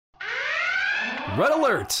Red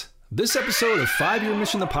alert! This episode of 5-Year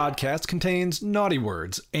Mission the Podcast contains naughty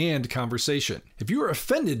words and conversation. If you are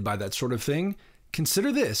offended by that sort of thing,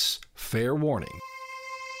 consider this fair warning.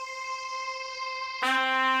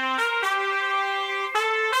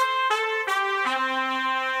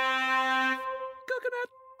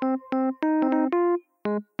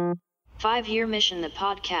 Coconut. 5-Year Mission the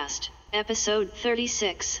Podcast, episode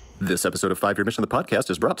 36. This episode of 5-Year Mission the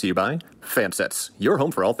Podcast is brought to you by Fansets, your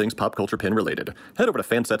home for all things pop culture pin related. Head over to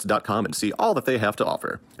fansets.com and see all that they have to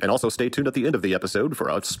offer. And also stay tuned at the end of the episode for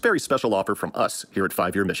a very special offer from us here at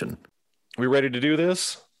 5-Year Mission. We ready to do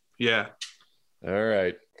this? Yeah. All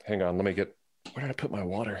right. Hang on. Let me get... Where did I put my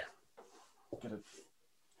water? Where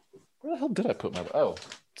the hell did I put my... Oh,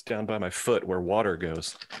 it's down by my foot where water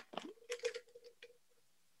goes.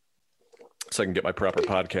 So I can get my proper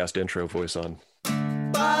podcast intro voice on.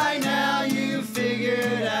 By now you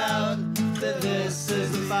figured out that this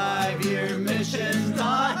is the 5-Year Mission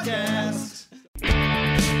Podcast.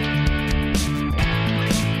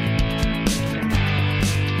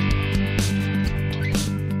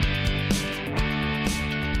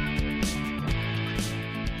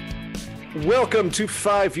 Welcome to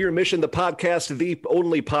 5-Year Mission, the podcast, the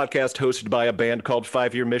only podcast hosted by a band called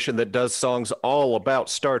 5-Year Mission that does songs all about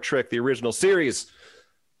Star Trek, the original series.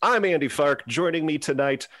 I'm Andy Fark. Joining me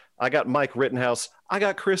tonight, I got Mike Rittenhouse. I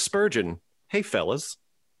got Chris Spurgeon. Hey, fellas.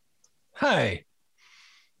 Hi.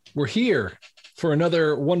 We're here for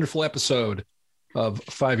another wonderful episode of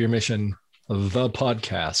 5-Year Mission, the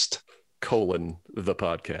podcast. The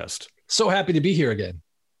podcast. So happy to be here again.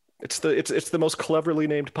 It's the most cleverly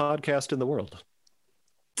named podcast in the world.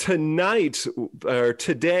 Tonight, or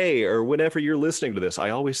today, or whenever you're listening to this, I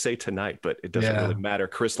always say tonight, but it doesn't really matter.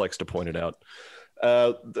 Chris likes to point it out.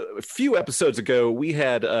 A few episodes ago, we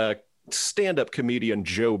had stand-up comedian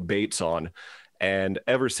Joe Bates on, and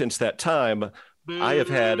ever since that time, I have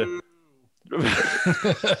had...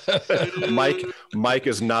 Mike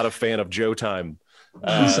is not a fan of Joe Time.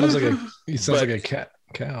 He sounds like a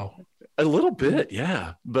cow. A little bit,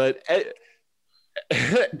 yeah. But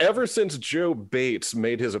ever since Joe Bates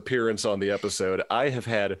made his appearance on the episode, I have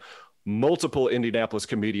had multiple Indianapolis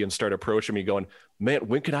comedians start approaching me going, man,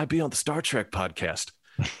 when can I be on the Star Trek podcast?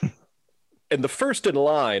 And the first in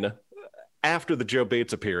line after the Joe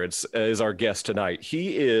Bates appearance is our guest tonight.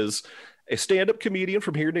 He is a stand-up comedian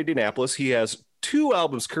from here in Indianapolis. He has 2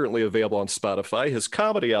 albums currently available on Spotify, his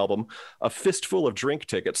comedy album, A Fistful of Drink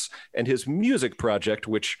Tickets, and his music project,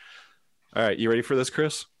 which... All right, you ready for this,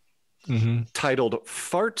 Chris? Mm-hmm. Titled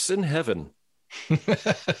Farts in Heaven.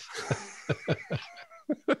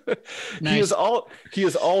 Nice. He is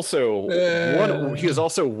also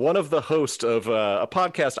one of the hosts of a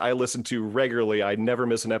podcast I listen to regularly. I never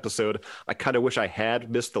miss an episode. I kind of wish I had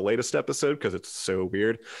missed the latest episode because it's so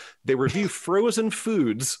weird. They review frozen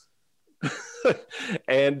foods.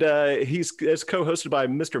 And it's co-hosted by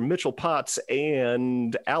Mr. Mitchell Potts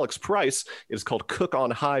and Alex Price. It is called Cook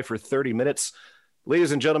on High for 30 Minutes.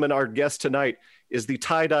 Ladies and gentlemen, our guest tonight is the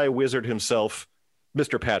tie-dye wizard himself,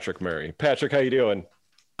 Mr. Patrick Murray. Patrick, how you doing?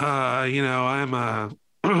 I'm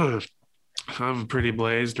I'm pretty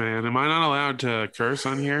blazed, man. Am I not allowed to curse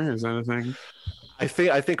on here? Is that a thing? I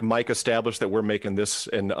think Mike established that we're making this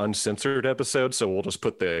an uncensored episode, so we'll just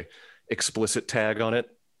put the explicit tag on it.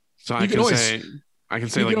 So I can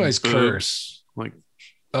say like always curse. Like,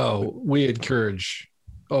 oh, we encourage.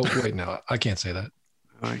 Oh, wait, no, I can't say that.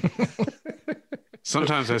 Like,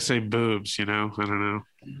 sometimes I say boobs, I don't know.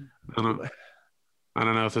 I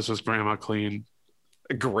don't know if this was grandma clean.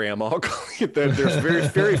 Grandma clean. There's very,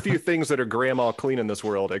 very few things that are grandma clean in this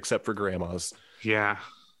world except for grandmas. Yeah.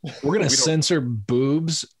 We're going to censor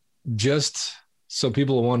boobs just so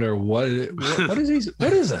people wonder what is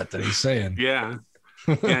that he's saying? Yeah.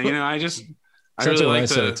 Yeah, I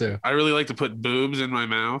really like to put boobs in my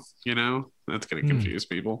mouth, That's going to confuse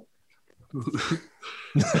people.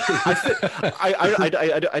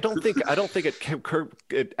 I don't think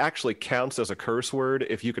it actually counts as a curse word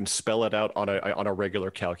if you can spell it out on a regular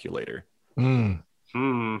calculator. Yeah,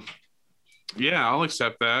 I'll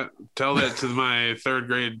accept that. Tell that to my 3rd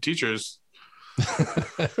grade teachers.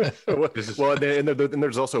 Well, and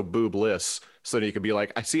there's also boobless, so you can be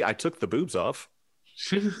like, I took the boobs off.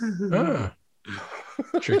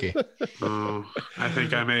 Tricky. Oh, I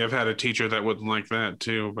think I may have had a teacher that wouldn't like that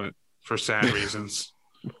too, but for sad reasons.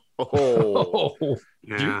 You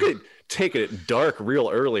could take it dark real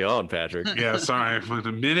early on, Patrick. Yeah, sorry. I'm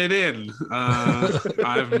a minute in.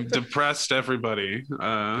 I've depressed everybody.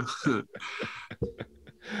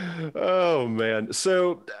 Oh man!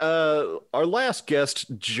 So our last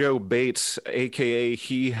guest, Joe Bates, aka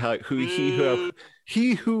he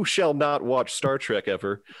he who shall not watch Star Trek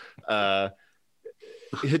ever,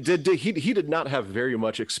 he did not have very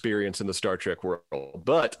much experience in the Star Trek world.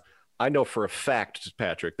 But I know for a fact,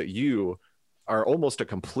 Patrick, that you are almost a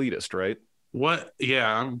completist, right? What?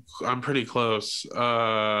 Yeah, I'm pretty close.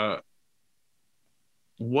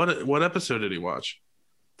 What episode did he watch?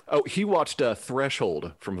 Oh, he watched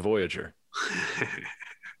Threshold from Voyager.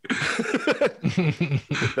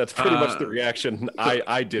 That's pretty much the reaction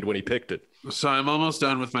I did when he picked it. So I'm almost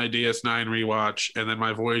done with my DS9 rewatch, and then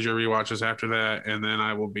my Voyager rewatches after that, and then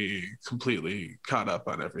I will be completely caught up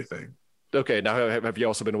on everything. Okay, now have you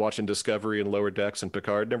also been watching Discovery and Lower Decks and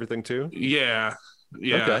Picard and everything too? Yeah.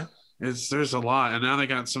 Okay. There's a lot, and now they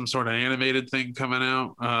got some sort of animated thing coming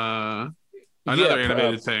out. Another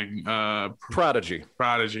animated thing. Prodigy.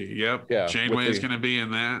 Yep. Yeah, Janeway is going to be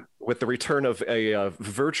in that with the return of a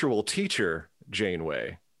virtual teacher,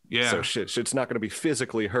 Janeway. Yeah. So it's not going to be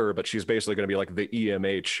physically her, but she's basically going to be like the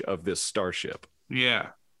EMH of this starship. Yeah.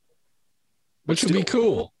 Which would be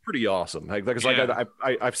cool. Pretty awesome.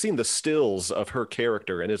 I've seen the stills of her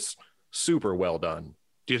character, and it's super well done.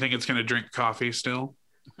 Do you think it's going to drink coffee still?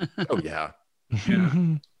 Oh yeah.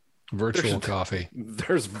 Yeah. Virtual coffee.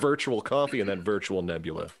 There's virtual coffee and then virtual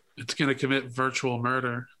nebula. It's going to commit virtual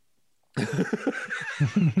murder.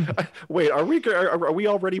 Wait, are we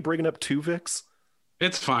already bringing up Tuvix?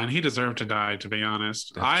 It's fine. He deserved to die, to be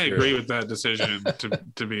honest. That's I true. agree with that decision,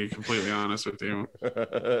 to be completely honest with you.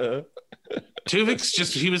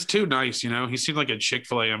 Tuvix he was too nice, you know? He seemed like a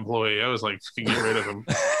Chick-fil-A employee. I was like, get rid of him.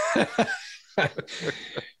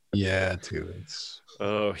 Yeah, Tuvix.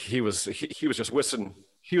 Oh, he was just wishing.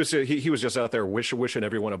 He was just out there wishing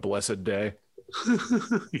everyone a blessed day.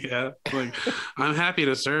 Yeah, like, I'm happy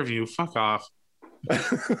to serve you. Fuck off.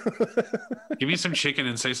 Give me some chicken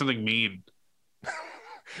and say something mean.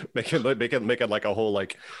 Make it like a whole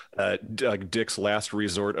like Dick's last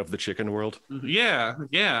resort of the chicken world. Yeah.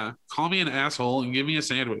 Call me an asshole and give me a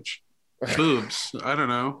sandwich. Boobs. I don't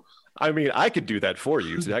know. I mean, I could do that for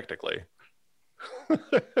you technically.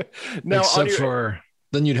 Now, except for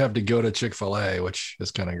then you'd have to go to Chick-fil-A, which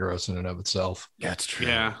is kind of gross in and of itself. That's true.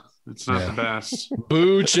 Yeah, it's not the best.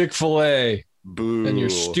 Boo Chick-fil-A. Boo. And your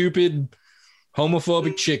stupid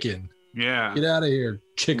homophobic chicken. Yeah. Get out of here,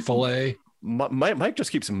 Chick-fil-A. Mike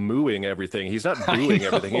just keeps mooing everything. He's not booing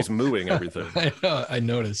everything. He's mooing everything. I know. I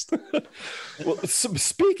noticed. Well,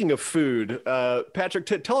 speaking of food, Patrick,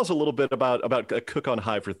 tell us a little bit about Cook on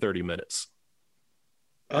High for 30 minutes.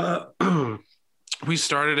 We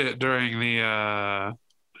started it during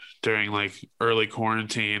like early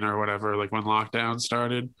quarantine or whatever, like when lockdown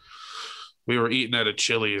started. We were eating at a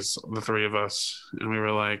Chili's, the three of us, and we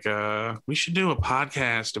were like, we should do a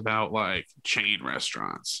podcast about like chain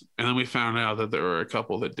restaurants. And then we found out that there were a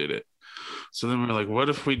couple that did it. So then we were like, what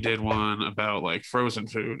if we did one about like frozen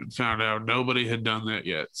food, and found out nobody had done that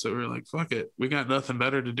yet. So we were like, fuck it. We got nothing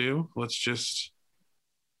better to do. Let's just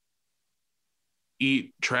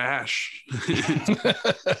eat trash.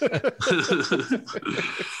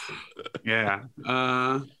 Yeah.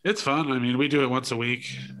 It's fun. I mean, we do it once a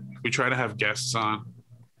week. We try to have guests on.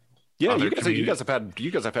 Yeah, you guys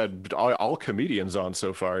have had all comedians on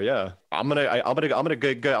so far. Yeah, I'm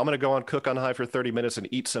gonna go on Cook on High for 30 minutes and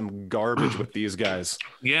eat some garbage with these guys.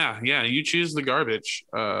 Yeah. You choose the garbage.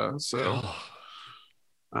 Actually,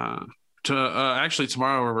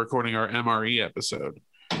 tomorrow we're recording our MRE episode.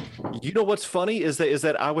 You know what's funny is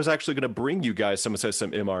that I was actually going to bring you guys some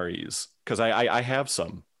MREs because I have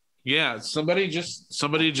some. Yeah, somebody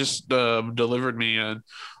just delivered me a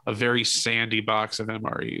very sandy box of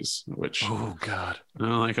MREs, which oh god,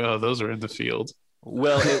 I'm like, oh, those are in the field.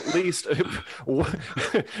 Well, at least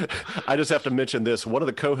I just have to mention this. One of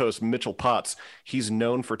the co-hosts, Mitchell Potts, he's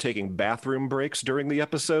known for taking bathroom breaks during the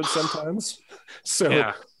episode sometimes. So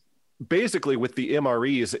yeah. Basically, with the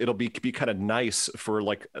MREs, it'll be kind of nice for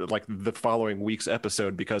like the following week's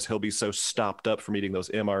episode because he'll be so stopped up from eating those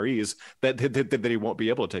MREs that he won't be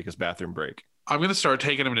able to take his bathroom break. I'm going to start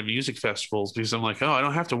taking him to music festivals because I'm like, oh, I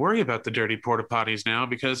don't have to worry about the dirty porta potties now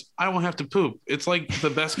because I won't have to poop. It's like the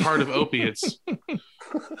best part of opiates.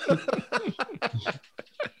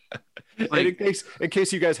 Like, in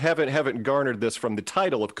case you guys haven't garnered this from the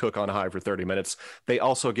title of Cook on High for 30 minutes, they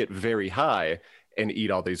also get very high and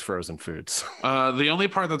eat all these frozen foods. The only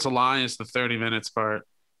part that's a lie is the 30 minutes part.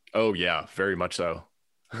 Oh yeah, very much so.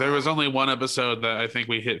 There was only one episode that I think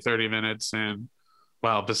we hit 30 minutes, and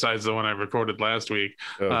well, besides the one I recorded last week.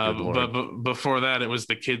 But before that, it was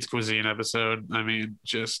the kids cuisine episode. I mean,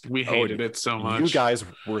 we hated it so much. You guys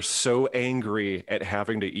were so angry at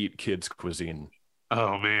having to eat kids cuisine.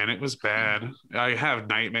 Oh man, it was bad. I have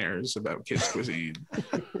nightmares about kids cuisine.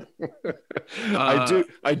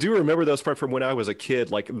 I do remember those parts from when I was a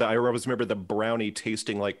kid. Like I always remember the brownie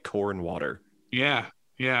tasting like corn water. Yeah.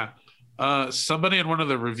 Somebody on one of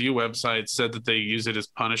the review websites said that they use it as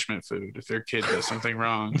punishment food if their kid does something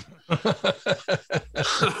wrong,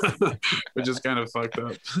 which is kind of fucked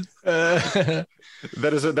up.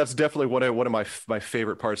 That's definitely one of my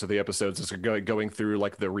favorite parts of the episodes is going through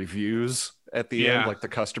like the reviews at the end, like the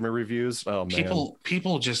customer reviews. Oh man,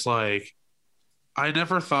 people just like, I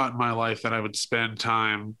never thought in my life that I would spend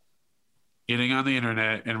time getting on the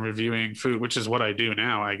internet and reviewing food, which is what I do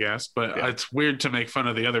now, I guess. But it's weird to make fun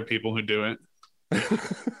of the other people who do it.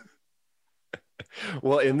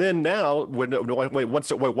 Well, and then now,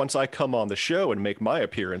 once I come on the show and make my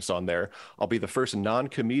appearance on there, I'll be the first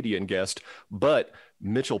non-comedian guest. But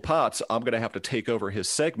Mitchell Potts, I'm going to have to take over his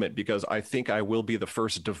segment because I think I will be the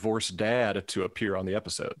first divorced dad to appear on the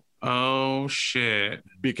episode. Oh shit!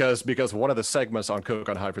 Because one of the segments on Coke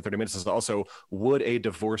on High for 30 Minutes is also, would a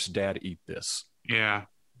divorced dad eat this? Yeah.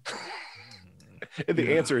 And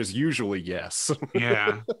the answer is usually yes.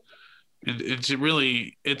 Yeah. It's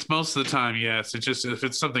most of the time yes. It's just if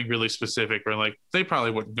it's something really specific, we're like, they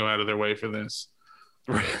probably wouldn't go out of their way for this.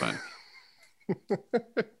 Right.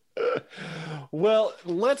 Well,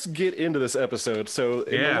 let's get into this episode. So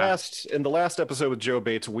in the last episode with Joe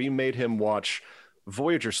Bates, we made him watch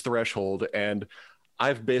Voyager's Threshold, and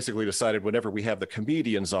I've basically decided whenever we have the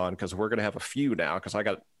comedians on, because we're going to have a few now, because I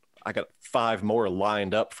got 5 more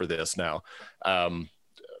lined up for this now. I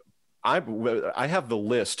have the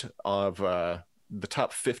list of the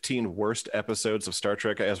top 15 worst episodes of Star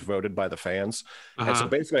Trek as voted by the fans. And so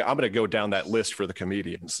basically I'm going to go down that list for the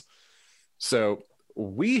comedians. So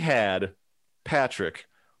we had Patrick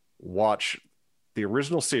watch the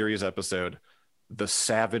original series episode, The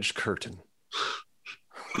Savage Curtain.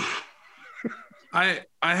 I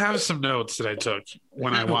have some notes that I took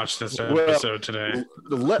when I watched this episode today.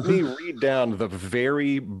 Let me read down the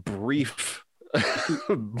very brief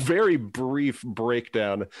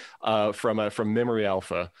breakdown from Memory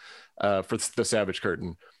Alpha for The Savage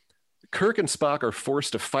Curtain. Kirk and Spock are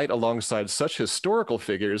forced to fight alongside such historical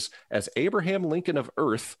figures as Abraham Lincoln of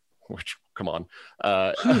Earth, which, come on,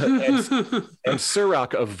 and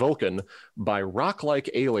Surak of Vulcan by rock-like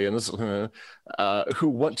aliens who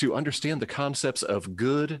want to understand the concepts of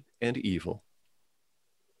good and evil.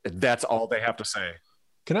 That's all they have to say.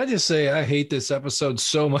 Can I just say I hate this episode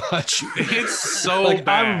so much? It's so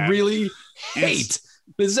bad. I really hate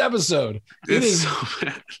this episode.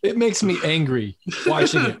 It makes me angry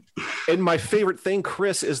watching it. And my favorite thing,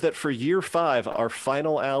 Chris, is that for year 5, our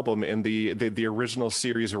final album in the original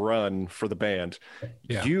series run for the band,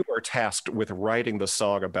 you are tasked with writing the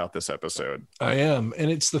song about this episode. I am,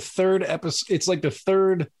 and it's the 3rd episode. It's like the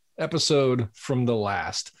 3rd episode from the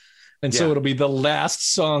last. And so it'll be the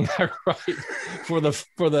last song I write for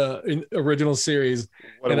the original series.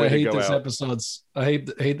 And I hate this episodes. I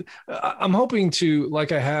hate. I'm hoping to,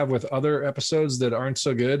 like I have with other episodes that aren't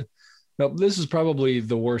so good. No, this is probably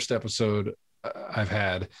the worst episode I've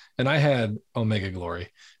had, and I had Omega Glory,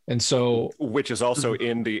 and so which is also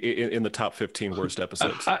in the top 15 worst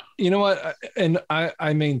episodes. You know what? And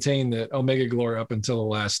I maintain that Omega Glory up until the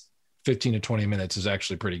last 15 to 20 minutes is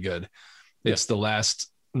actually pretty good. It's the last.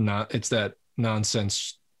 It's that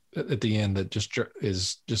nonsense at the end that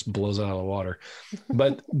just blows out of the water.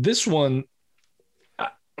 But this one,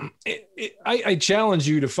 I challenge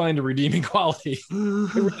you to find a redeeming quality. I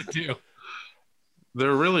really do.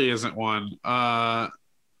 There really isn't one.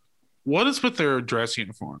 What is with their dress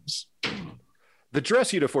uniforms? The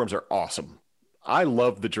dress uniforms are awesome. I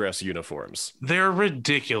love the dress uniforms. They're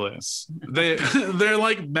ridiculous. They're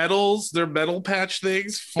like medals. They're metal patch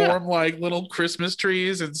things form like little Christmas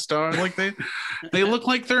trees and stars. Like they look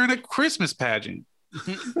like they're in a Christmas pageant.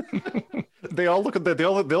 They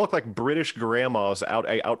look like British grandmas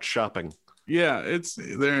out shopping. Yeah,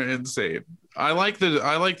 they're insane. I like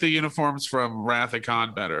the uniforms from Wrath of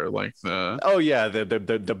Khan better. Like the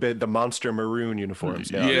monster maroon uniforms.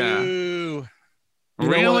 Yeah. Ooh.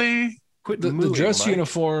 Really? The dress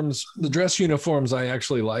uniforms I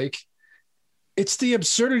actually like. It's the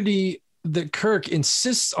absurdity that Kirk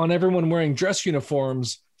insists on everyone wearing dress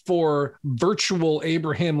uniforms for virtual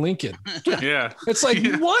Abraham Lincoln. Yeah. It's like,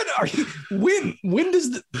 what are you, when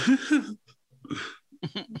did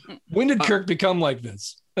Kirk become like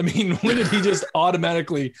this? I mean, when did he just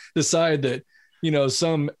automatically decide that,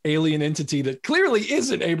 some alien entity that clearly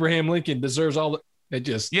isn't Abraham Lincoln deserves all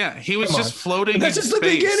he was just floating. And that's in just space. the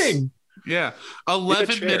beginning. Yeah.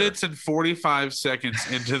 11 minutes and 45 seconds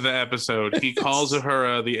into the episode, he calls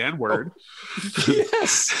her the N-word.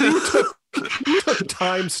 Yes.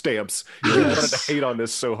 Timestamps. You wanted to hate on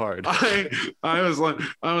this so hard. I was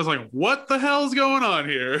like, what the hell's going on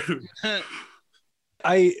here?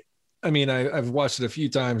 I mean, I've watched it a few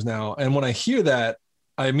times now, and when I hear that,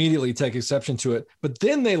 I immediately take exception to it. But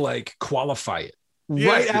then they like qualify it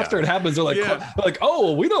right after it happens. They're like,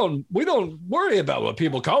 oh, we don't worry about what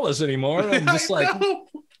people call us anymore. And I'm just like,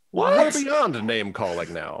 what? We're beyond name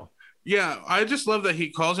calling now. Yeah, I just love that he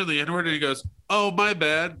calls her the N-word and he goes, "Oh, my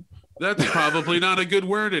bad. That's probably not a good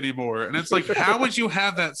word anymore." And it's like, how would you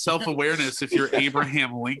have that self-awareness if you're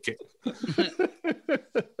Abraham Lincoln?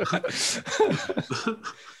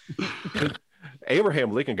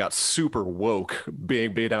 Abraham Lincoln got super woke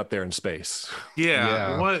being out there in space.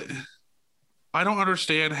 Yeah. What? I don't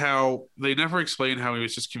understand how they never explained how he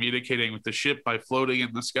was just communicating with the ship by floating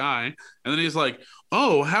in the sky. And then he's like,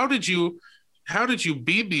 "Oh, how did you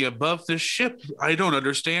beam me above this ship? I don't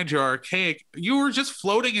understand your archaic. You were just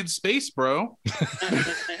floating in space, bro.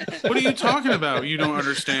 What are you talking about? You don't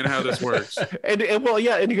understand how this works." And well,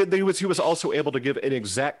 yeah, and he was also able to give an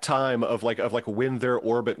exact time of when their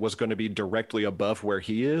orbit was going to be directly above where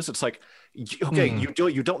he is. It's like, okay,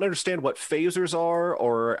 you don't understand what phasers are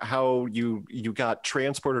or how you got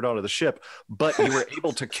transported onto the ship, but you were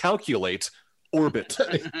able to calculate orbit.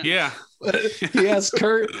 Yeah. He asked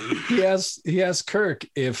Kirk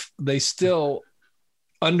if they still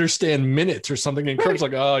understand minutes or something, and Kirk's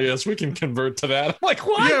like, "Oh yes, we can convert to that." I'm like,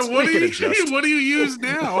 what? Yeah, what do you use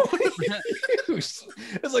now?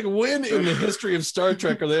 It's like, when in the history of Star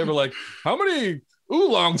Trek are they ever like, how many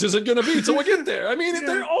oolongs is it going to be till we get there? I mean,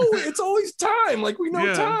 it's always time. Like, we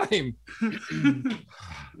know time.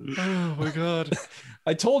 Oh my God.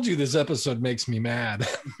 I told you this episode makes me mad.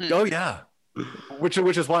 Oh yeah. Which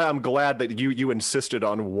is why I'm glad that you insisted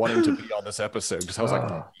on wanting to be on this episode, because I was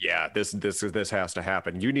like, yeah, this has to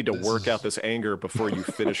happen. You need to work out this anger before you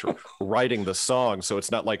finish writing the song, so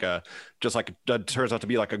it's not like it turns out to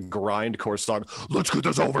be like a grindcore song. Let's get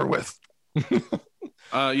this over with.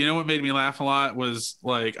 You know what made me laugh a lot was,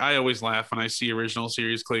 like, I always laugh when I see original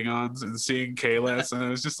series Klingons, and seeing Kahless, and I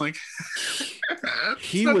was just like,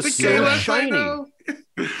 he was so shiny.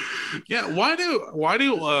 Yeah, why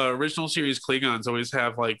do original series Klingons always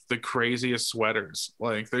have like the craziest sweaters?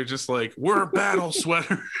 Like, they're just like, we're battle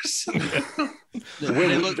sweaters.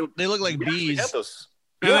 they look like bees.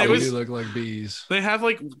 They do look like bees. They have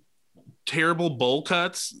like terrible bowl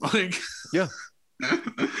cuts. Like, yeah.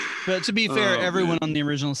 But to be fair, everyone on the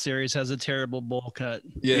original series has a terrible bowl cut.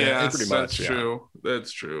 Yeah, pretty much. That's true.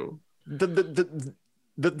 That's true.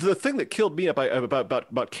 The thing that killed me about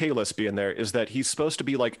Kahless being there is that he's supposed to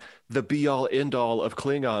be like the be all end all of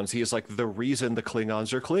Klingons. He is like the reason the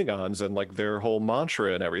Klingons are Klingons and like their whole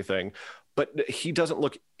mantra and everything. But he doesn't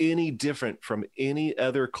look any different from any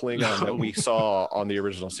other Klingon that we saw on the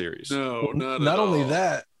original series. No, not only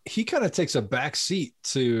that, he kind of takes a back seat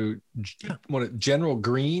to General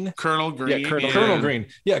Green. Colonel Green. Yeah, Colonel Green.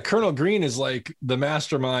 Yeah, Colonel Green is like the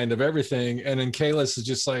mastermind of everything, and then Kahless is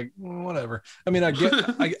just like, whatever. I mean, I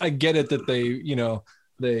get it that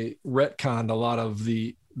they retconned a lot of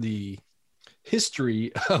the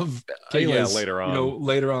history of Kahless later on.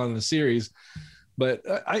 Later on in the series. But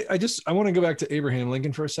I want to go back to Abraham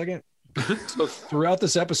Lincoln for a second. So throughout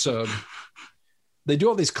this episode, they do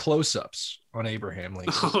all these close-ups on Abraham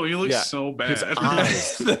Lincoln. Oh, he looks so bad. His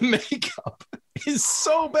eyes, the makeup is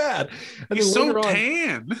so bad. And he's so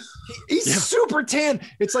tan. He's super tan.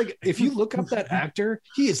 It's like, if you look up that actor,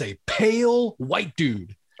 he is a pale white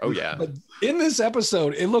dude. Oh yeah. But in this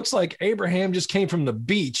episode, it looks like Abraham just came from the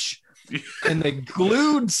beach and they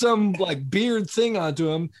glued some like beard thing onto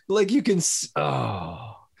him. Like, you can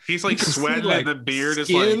he's like sweating, like, and the beard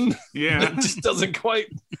is like, it just doesn't quite.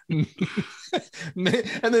 And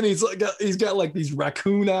then he's got like these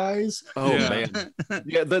raccoon eyes. Oh man,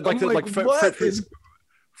 yeah.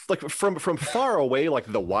 From far away,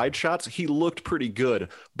 like the wide shots, he looked pretty good.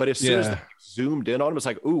 But as soon as they zoomed in on him, it's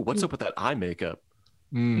like, ooh, what's up with that eye makeup?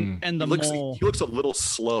 And the mole. He looks a little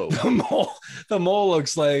slow. The mole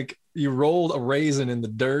looks like you rolled a raisin in the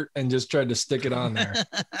dirt and just tried to stick it on there.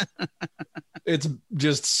 It's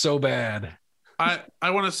just so bad. I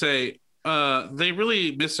want to say they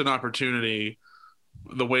really missed an opportunity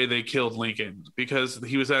the way they killed Lincoln, because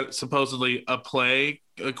he was at supposedly a play,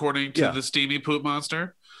 according to the steamy poop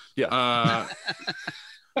monster. Yeah.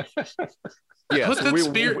 Put the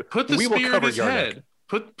spear in his head.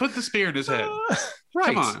 Put the spear in his head. Right.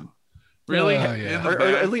 Come on. Really? Or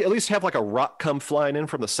at least have like a rock come flying in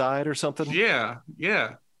from the side or something. Yeah.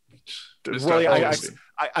 Missed Well, opportunity.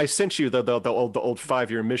 I sent you the old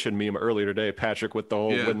 5-year mission meme earlier today, Patrick, with the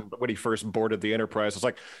whole when he first boarded the Enterprise. It's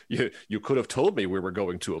like you could have told me we were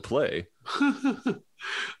going to a play.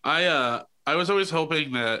 I was always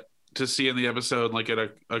hoping that to see in the episode like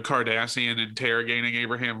a Cardassian interrogating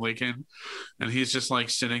Abraham Lincoln, and he's just like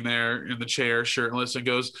sitting there in the chair shirtless and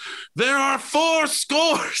goes, "There are 4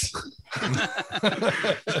 scores."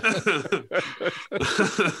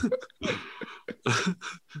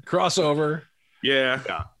 Crossover. Yeah.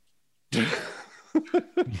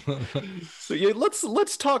 So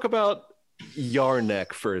let's talk about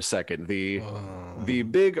Yarnek for a second. The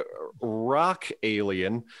big rock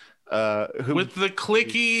alien who With the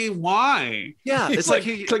clicky Y. yeah, it's like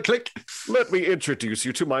he, click click. let me introduce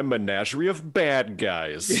you to my menagerie of bad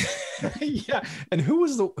guys. Yeah, and who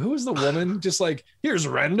was the woman? Just like, here's a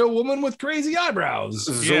rando woman with crazy eyebrows.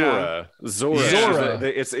 Zora. Zora.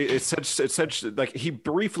 It's such like he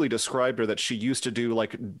briefly described her that she used to do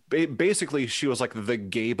like basically she was like the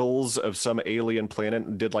Gables of some alien planet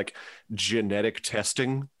and did like genetic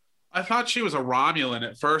testing. I thought she was a Romulan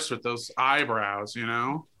at first with those eyebrows, you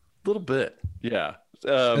know? A little bit, yeah.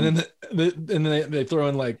 And then they throw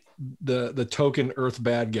in like the token Earth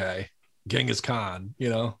bad guy, Genghis Khan. You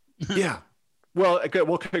know. Yeah. Well,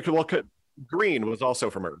 Green was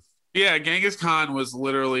also from Earth. Yeah, Genghis Khan was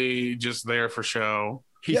literally just there for show.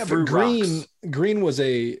 He yeah, threw but rocks. Green was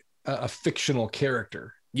a fictional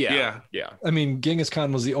character. Yeah. I mean, Genghis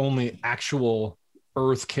Khan was the only actual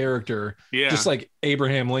Earth character, Yeah. just like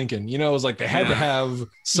Abraham Lincoln. You know, it was like they had to have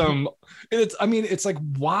some. It's like,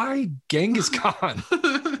 why Genghis Khan?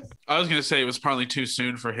 I was going to say it was probably too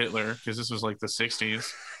soon for Hitler because this was like the 60s.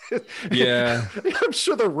 Yeah, I'm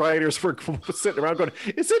sure the writers were sitting around going,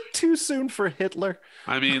 "Is it too soon for Hitler?"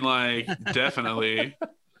 I mean, like, definitely.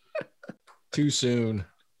 too soon.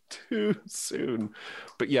 Too soon.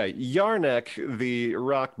 But yeah, Yarnek, the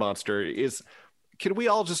rock monster, is. Can we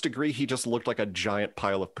all just agree he just looked like a giant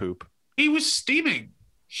pile of poop? He was steaming.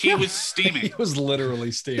 He was steaming. He was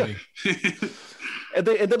literally steaming. And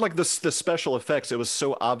then like the special effects, it was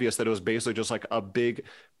so obvious that it was basically just like a big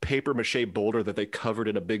paper mache boulder that they covered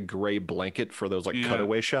in a big gray blanket for those like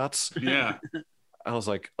cutaway shots. Yeah. I was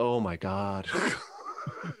like, oh my God.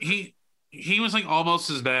 He was like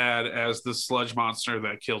almost as bad as the sludge monster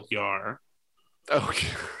that killed Yar. Okay.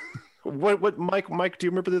 What Mike, do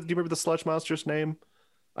you remember the sludge monster's name?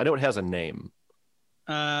 I know it has a name.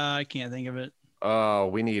 I can't think of it. Oh,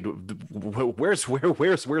 we need where's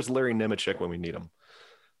Larry Nemechek when we need him?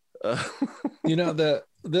 You know, the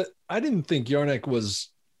I didn't think Yarnek was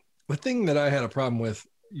the thing that I had a problem with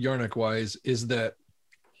Yarnek wise is that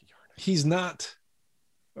he's not,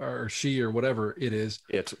 or she or whatever it is.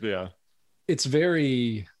 It's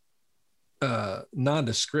very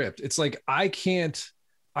nondescript. It's like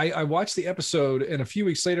I watched the episode and a few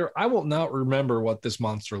weeks later, I will not remember what this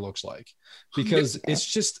monster looks like because it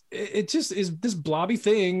just is this blobby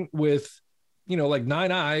thing with, you know, like 9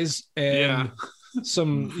 eyes and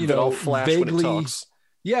some, you know, vaguely,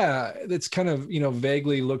 that's kind of, you know,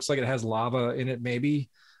 vaguely looks like it has lava in it maybe,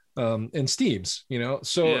 and steams, you know?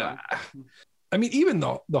 So, I mean, even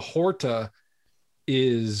though the Horta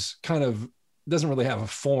is kind of, doesn't really have a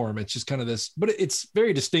form. It's just kind of this, but it's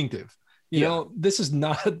very distinctive. You know, this is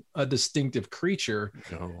not a distinctive creature.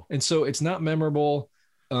 No. And so it's not memorable.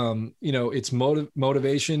 You know, its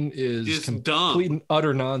motivation is complete dumb. And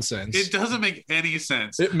utter nonsense. It doesn't make any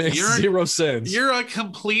sense. It makes zero sense. You're a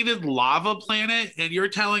completed lava planet, and you're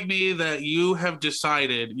telling me that you have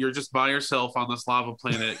decided you're just by yourself on this lava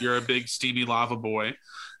planet. You're a big steamy lava boy.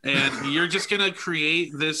 And you're just going to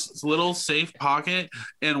create this little safe pocket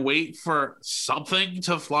and wait for something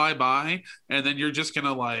to fly by. And then you're just going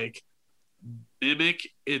to like mimic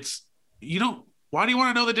why do you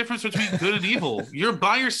want to know the difference between good and evil? You're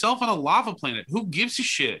by yourself on a lava planet. Who gives a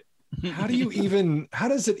shit? How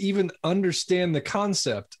does it even understand the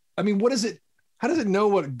concept? I mean, how does it know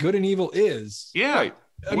what good and evil is? Yeah. Right.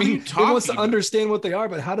 I mean, it wants to understand what they are,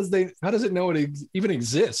 but how does it know it even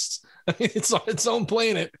exists? I mean, it's on its own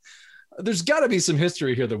planet. There's got to be some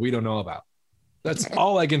history here that we don't know about. That's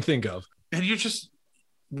all I can think of. And you're just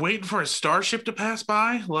waiting for a starship to pass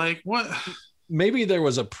by? Like, what? Maybe there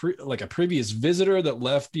was a previous visitor that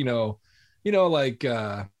left, like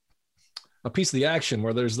a piece of the action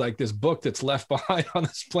where there's like this book that's left behind on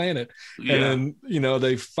this planet. Yeah. And then,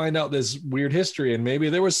 they find out this weird history and maybe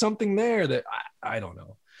there was something there that I don't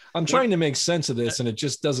know. I'm trying to make sense of this and it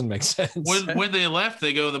just doesn't make sense. When they left,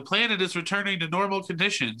 they go, the planet is returning to normal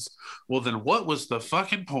conditions. Well, then what was the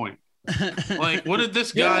fucking point? Like, what did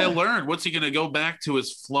this guy learn? What's he going to go back to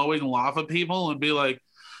his flowing lava people and be like,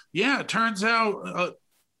 yeah, it turns out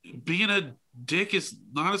being a dick is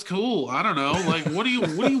not as cool. I don't know. Like, what do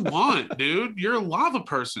you want, dude? You're a lava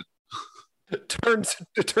person. It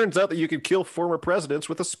turns out that you can kill former presidents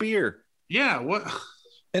with a spear. Yeah, what?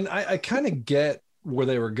 And I kind of get where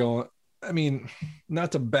they were going. I mean,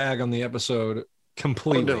 not to bag on the episode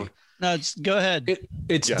completely. Oh, No, go ahead.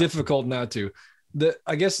 It's difficult not to.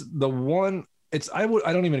 I guess the one I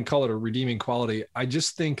don't even call it a redeeming quality. I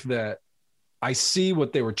just think that I see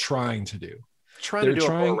what they were trying to do. Trying to do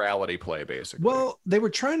a morality play, basically. Well, they were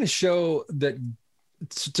trying to show that,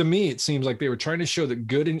 to me, it seems like they were trying to show that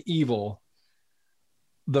good and evil,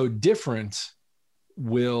 though different,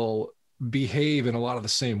 will behave in a lot of the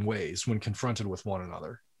same ways when confronted with one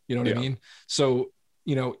another. You know what I mean? So,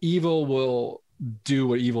 evil will do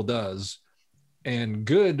what evil does, and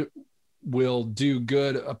good will do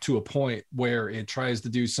good up to a point where it tries to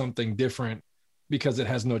do something different because it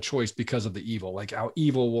has no choice because of the evil. Like how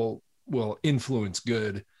evil will influence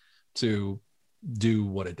good to do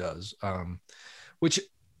what it does, which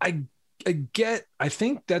I get. I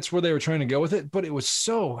think that's where they were trying to go with it, but it was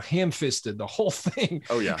so ham-fisted, the whole thing.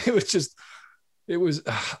 Oh yeah. It was just it was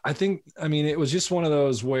it was just one of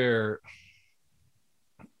those where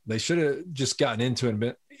they should have just gotten into it.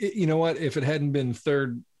 But you know what, if it hadn't been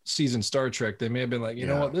third season Star Trek, they may have been like, you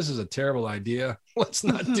know what, this is a terrible idea, let's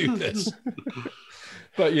not do this.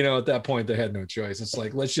 But at that point they had no choice. It's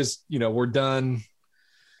like, let's just, we're done.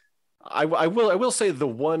 I will say the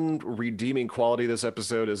one redeeming quality of this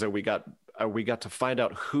episode is that we got to find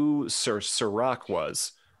out who Sir Serac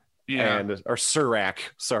was. Or Serac.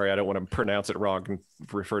 Sorry, I don't want to pronounce it wrong and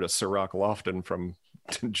refer to Serac Lofton from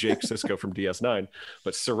Jake Sisko from DS9.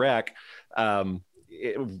 But Serac,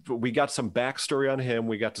 we got some backstory on him.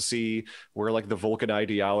 We got to see where like the Vulcan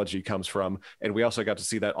ideology comes from, and we also got to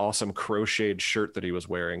see that awesome crocheted shirt that he was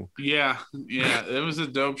wearing. Yeah, it was a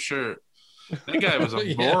dope shirt. That guy was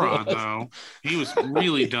a moron, though. He was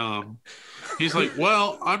really dumb. He's like,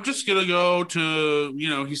 well, I'm just going to go to,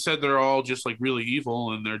 he said they're all just like really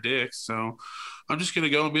evil and they're dicks. So I'm just going to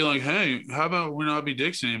go and be like, hey, how about we not be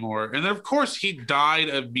dicks anymore? And then, of course, he died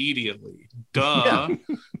immediately. Duh.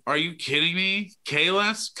 Yeah. Are you kidding me?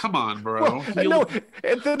 Kahless? Come on, bro. Well, I know.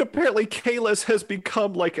 And then apparently Kahless has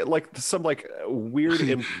become like some weird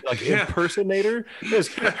impersonator.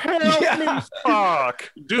 Help me, Spock.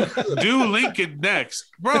 Do Lincoln next.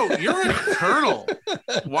 Bro, you're a colonel.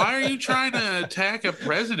 Why are you trying to attack a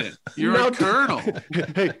president? You're a colonel.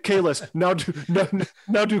 Hey, Kahless,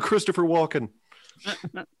 now do Christopher Walken.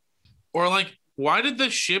 Or like, why did the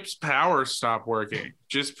ship's power stop working?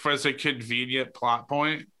 Just as a convenient plot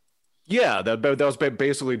point? Yeah, that was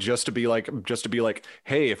basically just to be like,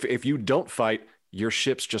 hey, if you don't fight, your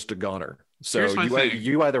ship's just a goner. So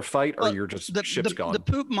you either fight or you're just ship's gone. The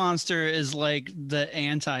poop monster is like the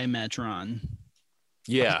anti-Metron.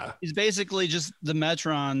 Yeah. He's basically just the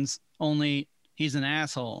Metrons, only he's an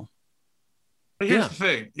asshole. But here's the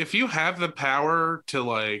thing. If you have the power to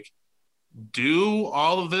like do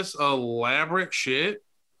all of this elaborate shit,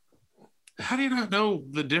 how do you not know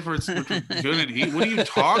the difference between good and evil? What are you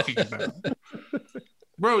talking about?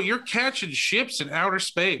 Bro, you're catching ships in outer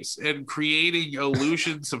space and creating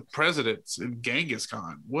illusions of presidents in Genghis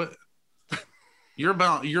Khan. What? You're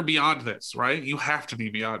beyond this, right? You have to be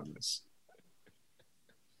beyond this.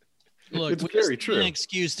 Look, it's very true. An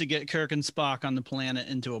excuse to get Kirk and Spock on the planet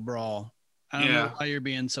into a brawl. I don't know why you're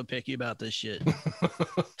being so picky about this shit.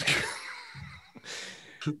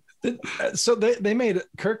 So they made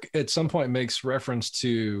Kirk at some point makes reference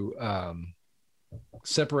to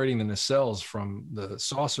separating the nacelles from the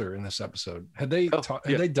saucer in this episode. Had they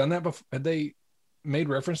done that before? Had they made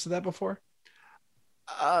reference to that before?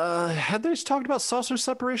 Had they talked about saucer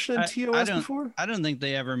separation in TOS before? I don't think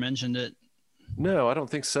they ever mentioned it. No, I don't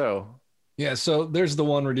think so. Yeah, so there's the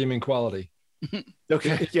one redeeming quality.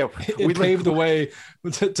 Okay, we paved the way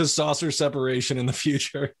to saucer separation in the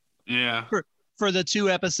future. Yeah. For the 2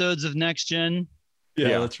 episodes of Next Gen.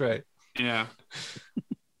 Yeah, that's right. Yeah.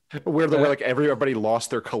 Where like everybody lost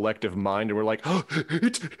their collective mind and we're like, oh,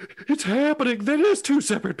 it's happening. That is 2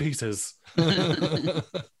 separate pieces. That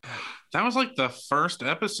was like the first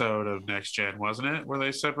episode of Next Gen, wasn't it? Where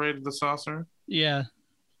they separated the saucer? Yeah.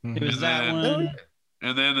 It was that one.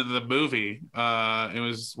 And then in the movie,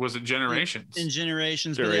 was it Generations? In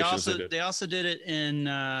Generations, but they also did it in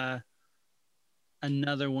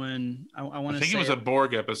another one. I want to say it was a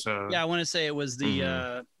Borg episode. Yeah, I want to say it was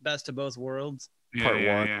the Best of Both Worlds. Part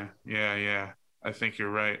 1. Yeah. I think you're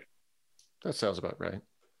right. That sounds about right.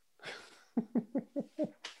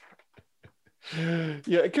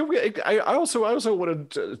 Yeah, can we? I also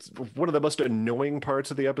wanted one of the most annoying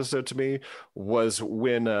parts of the episode to me was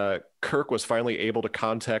when Kirk was finally able to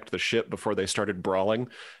contact the ship before they started brawling,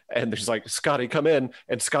 and he's like, "Scotty, come in,"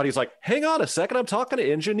 and Scotty's like, "Hang on a second, I'm talking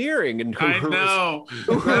to engineering," and I know.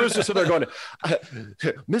 Uhura's just sitting there going,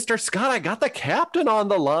 "Mr. Scott, I got the captain on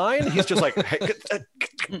the line." He's just like, hey,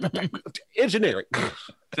 engineering.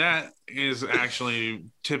 That is actually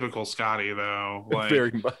typical Scotty, though. Like,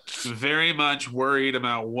 very much worried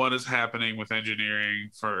about what is happening with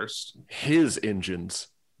engineering first. His engines.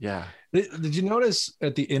 Yeah. Did you notice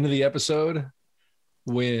at the end of the episode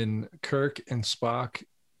when Kirk and Spock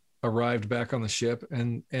arrived back on the ship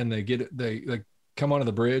and they like come onto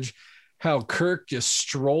the bridge, how Kirk just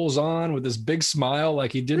strolls on with this big smile,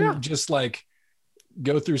 like he didn't just like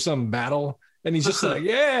go through some battle, and he's just like,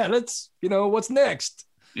 yeah, let's, what's next?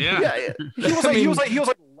 Yeah. He was like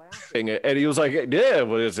laughing, and he was like, yeah,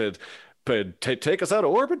 what is it? But take us out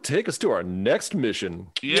of orbit, take us to our next mission.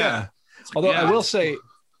 Yeah. Although I will say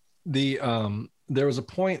there was a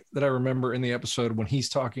point that I remember in the episode when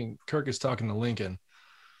Kirk is talking to Lincoln,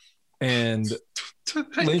 and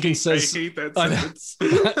Lincoln says, I hate that sentence.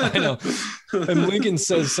 I know. And Lincoln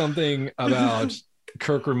says something about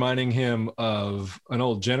Kirk reminding him of an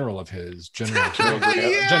old general of his,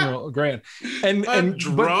 General Grant. And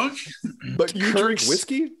drunk, but you drink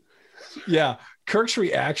whiskey? Yeah. Kirk's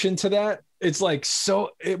reaction to that, it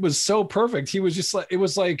was so perfect. He was just like, it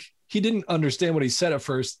was like he didn't understand what he said at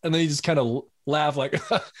first, and then he just kind of laughed like,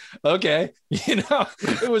 okay.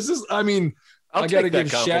 It was just, I mean, I got to give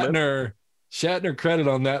Shatner credit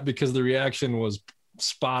on that, because the reaction was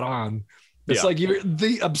spot on. It's like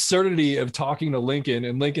the absurdity of talking to Lincoln,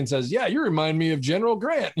 and Lincoln says, yeah, you remind me of General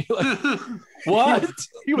Grant. You're like, what?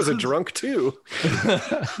 He was a drunk too.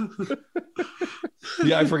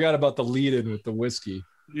 Yeah, I forgot about the lead-in with the whiskey.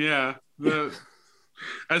 Yeah.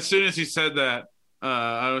 As soon as he said that,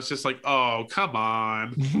 I was just like, oh, come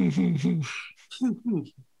on.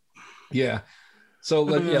 Yeah. So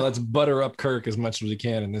let's butter up Kirk as much as we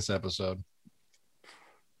can in this episode.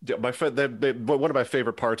 Yeah, one of my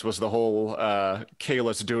favorite parts was the whole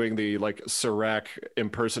Kalis doing the like Serac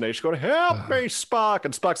impersonation, going, "Help me, Spock,"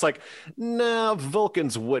 and Spock's like, "Nah,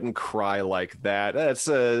 Vulcans wouldn't cry like that. That's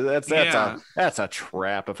a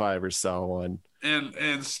trap if I ever saw one."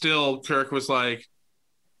 And still, Kirk was like,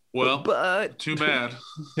 "Well, but too bad."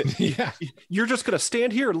 Yeah, you're just gonna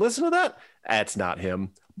stand here and listen to that? That's not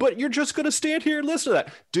him. But you're just going to stand here and listen to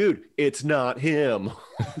that. Dude, it's not him.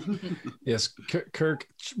 Yes, Kirk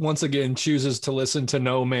once again chooses to listen to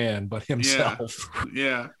no man but himself.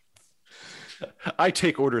 Yeah. I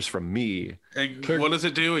take orders from me. And what does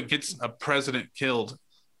it do? It gets a president killed.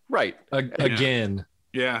 Right. Again.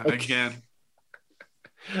 Yeah, again.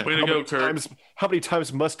 Way to go, Kirk. How many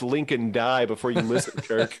times must Lincoln die before you listen,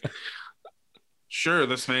 Kirk? Sure,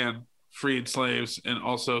 this man freed slaves and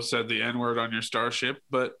also said the N-word on your starship,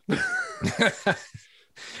 but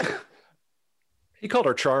he called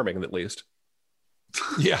her charming, at least.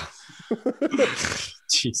 Yeah.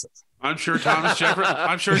 Jesus. I'm sure Thomas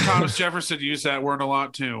Jefferson used that word a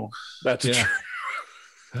lot too. That's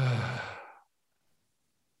true.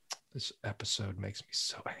 This episode makes me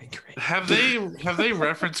so angry. Have they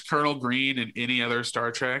referenced Colonel Green in any other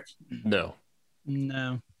Star Trek? No.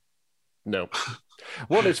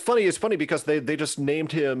 Well, it's funny because they just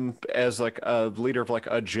named him as like a leader of like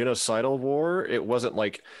a genocidal war. It wasn't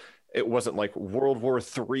like World War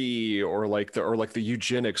III or like the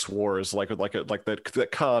eugenics wars that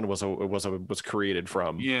Khan was created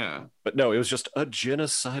from. Yeah. But no, it was just a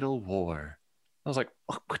genocidal war. I was like,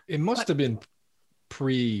 it must have been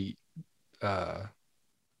pre Khan.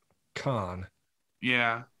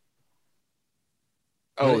 Yeah.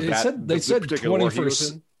 Oh, they said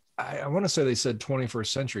 21st. I want to say they said 21st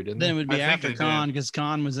century, didn't they? Then it would be after Khan, because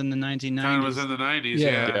Khan was in the 1990s. Khan was in the 90s.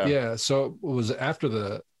 Yeah. So it was after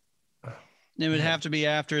the. It would have to be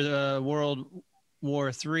after the World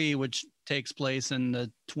War III, which takes place in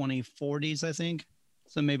the 2040s, I think.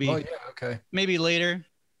 So maybe. Oh yeah. Okay. Maybe later,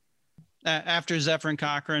 after Zephyr and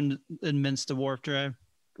Cochrane invents the warp drive.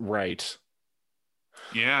 Right.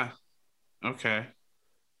 Yeah. Okay.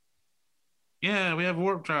 Yeah, we have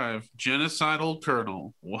warp drive. Genocidal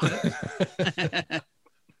colonel. What?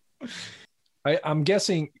 I'm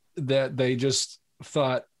guessing that they just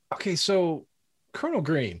thought, okay, so Colonel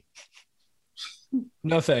Green.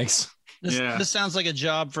 No thanks. This sounds like a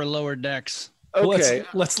job for lower decks. Okay,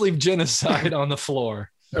 let's leave genocide on the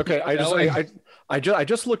floor. Okay, I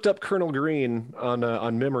just looked up Colonel Green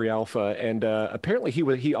on Memory Alpha, and apparently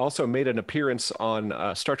he also made an appearance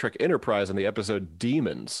on Star Trek Enterprise in the episode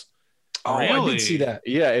Demons. Oh, I Really? did see that.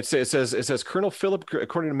 Yeah, it says Colonel Philip,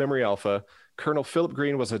 according to Memory Alpha, Colonel Philip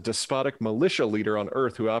Green was a despotic militia leader on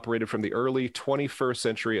Earth who operated from the early 21st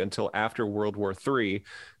century until after World War III.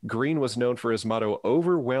 Green was known for his motto,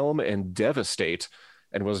 overwhelm and devastate,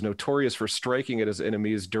 and was notorious for striking at his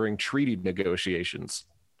enemies during treaty negotiations.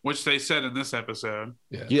 Which they said in this episode.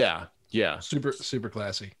 Yeah. Super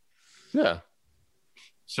classy. Yeah.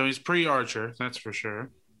 So he's pre-Archer, that's for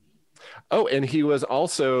sure. Oh, and he was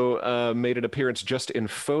also made an appearance just in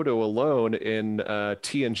photo alone in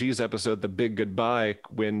TNG's episode, The Big Goodbye,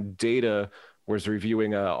 when Data was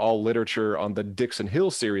reviewing all literature on the Dixon Hill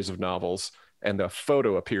series of novels, and the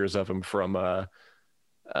photo appears of him from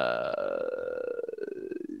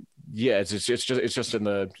it's just in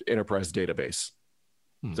the Enterprise database.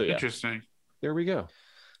 So yeah, Interesting. there we go.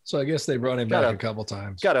 So I guess they brought him back a couple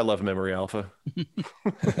times. God, I love Memory Alpha.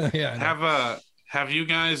 Yeah. I know. Have you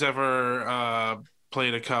guys ever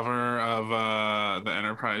played a cover of the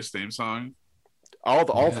Enterprise theme song? All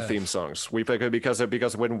the theme songs. We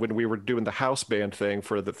because when we were doing the house band thing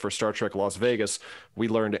for Star Trek Las Vegas, we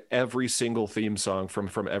learned every single theme song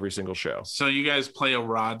from every single show. So you guys play a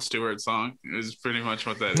Rod Stewart song is pretty much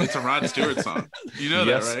what that is. It's a Rod Stewart song. You know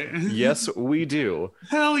Yes, that, right? Yes, we do.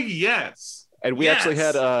 Hell yes. And we actually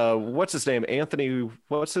had what's his name? Anthony.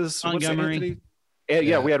 What's Montgomery. Anthony?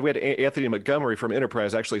 Yeah, we had Anthony Montgomery from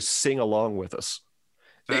Enterprise actually sing along with us.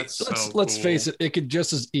 Let's face it, it could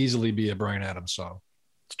just as easily be a Bryan Adams song.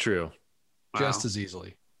 It's true. Just as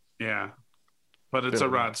easily. Yeah. But it's a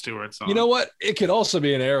Rod Stewart song. You know what? It could also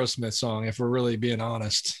be an Aerosmith song if we're really being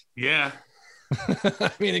honest. Yeah.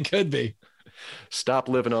 I mean, it could be. Stop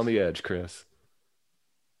living on the edge, Chris.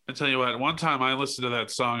 I tell you what, one time I listened to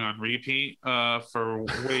that song on repeat for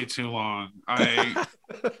way too long. I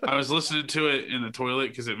was listening to it in the toilet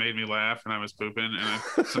because it made me laugh and I was pooping.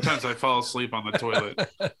 And sometimes I fall asleep on the toilet.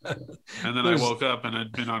 And then I woke up and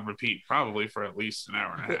I'd been on repeat probably for at least an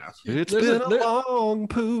hour and a half. It's been a long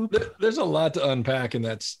poop. There's a lot to unpack in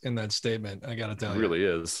that statement, I got to tell you. It really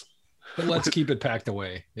is. But let's keep it packed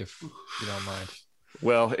away, if you don't mind.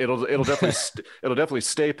 Well, it'll definitely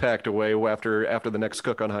stay packed away after the next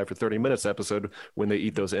Cook on High for 30 Minutes episode when they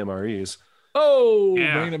eat those MREs. Oh,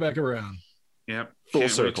 bringing it back around. Yep. Full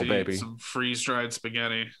circle, baby. Some freeze-dried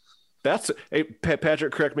spaghetti. Hey,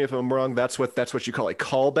 Patrick, correct me if I'm wrong. That's what you call a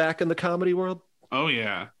callback in the comedy world. Oh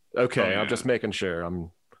yeah. Okay, I'm just making sure. I'm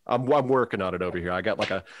working on it over here. I got like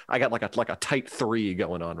a tight 3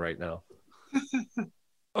 going on right now.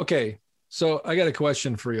 Okay, so I got a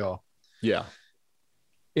question for y'all. Yeah.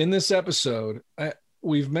 In this episode,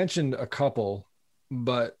 we've mentioned a couple,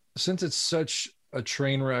 but since it's such a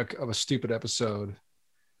train wreck of a stupid episode,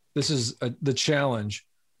 this is the challenge.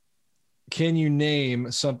 Can you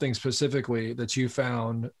name something specifically that you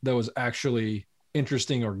found that was actually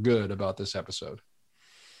interesting or good about this episode?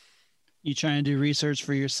 You trying to do research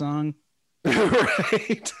for your song?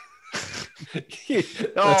 Right.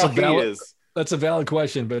 That's a valid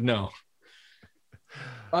question, but no.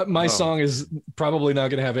 My song is probably not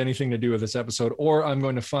going to have anything to do with this episode, or I'm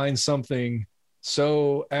going to find something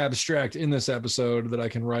so abstract in this episode that I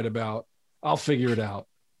can write about. I'll figure it out.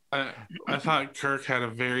 I thought Kirk had a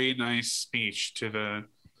very nice speech to the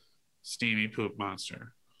steamy poop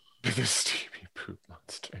monster. The steamy poop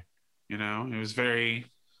monster. You know, it was very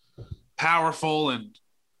powerful and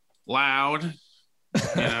loud.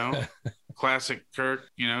 You know, classic Kirk.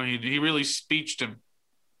 You know, he really speeched him.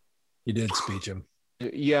 He did speech him.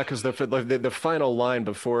 Yeah, because the final line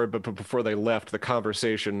before they left, the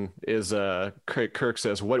conversation is Kirk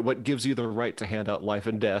says, "What gives you the right to hand out life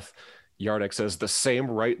and death?" Yardak says, "The same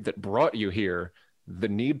right that brought you here, the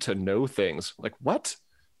need to know things." Like, what?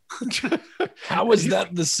 How is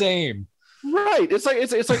that the same? Right. It's like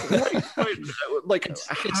It's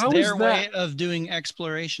how their is that? way of doing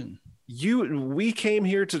exploration. We came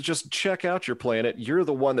here to just check out your planet. You're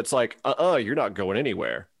the one that's like, you're not going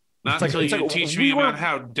anywhere. Not until you teach me about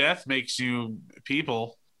how death makes you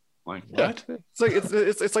people. Like what? Yeah.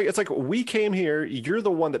 It's like we came here. You're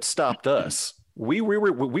the one that stopped us. We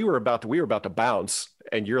were about to bounce,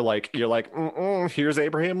 and you're like, here's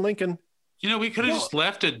Abraham Lincoln. You know, we could have just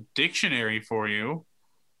left a dictionary for you.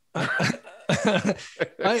 That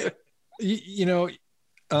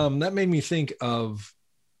made me think of,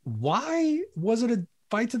 why was it a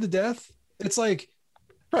fight to the death? It's like,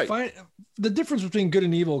 right. The difference between good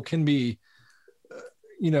and evil can be,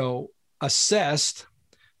 assessed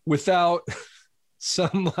without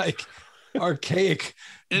some like archaic,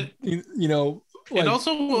 it like,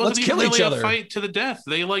 also let's wasn't kill even each really other. a fight to the death.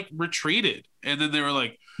 They like retreated, and then they were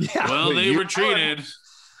like, Yeah, well, they retreated.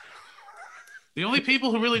 The only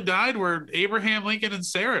people who really died were Abraham Lincoln and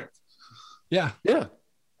Sarah. Yeah. Yeah.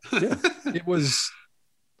 It was.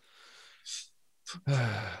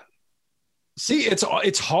 See,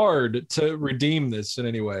 it's hard to redeem this in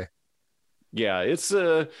any way. Yeah, it's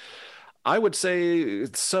I would say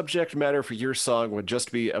subject matter for your song would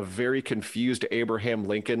just be a very confused Abraham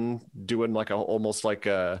Lincoln doing like almost like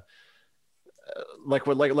a like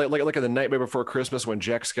in the Nightmare Before Christmas when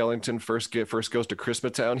Jack Skellington first goes to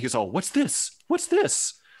Christmas-town. He's all, "What's this? What's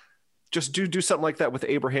this?" Just do something like that with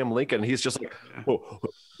Abraham Lincoln. He's just like, "Oh,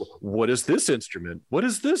 what is this instrument? What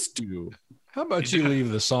does this do?" How about you leave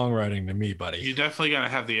the songwriting to me, buddy? You definitely got to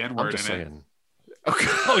have the N word in saying. it. Okay.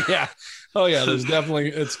 Oh yeah. There's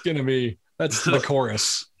definitely that's the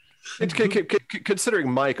chorus.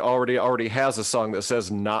 Considering Mike already has a song that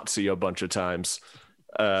says Nazi a bunch of times,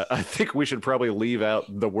 I think we should probably leave out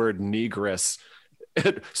the word negress.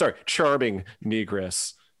 Sorry, charming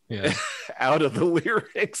negress. Yeah. Out of the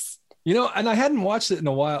lyrics. And I hadn't watched it in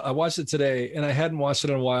a while. I watched it today, and I hadn't watched it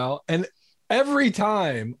in a while. And every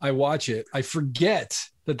time I watch it, I forget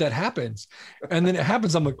that happens. And then it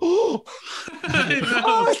happens. I'm like, oh,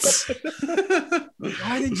 what?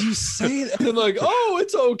 Why did you say that? And they're like, oh,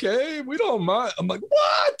 it's okay. We don't mind. I'm like,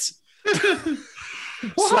 what?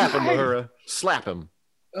 Slap him, Uhura. Slap him.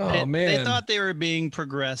 Oh, man. They thought they were being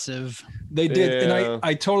progressive. They did. Yeah. And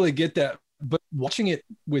I totally get that. But watching it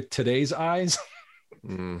with today's eyes,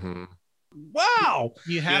 Mm-hmm. wow.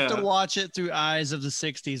 You have to watch it through eyes of the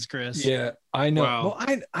 60s, Chris. Yeah, I know.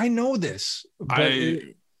 Well, I know this, but I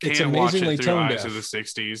it's can't watch amazingly it through tone eyes deaf. of the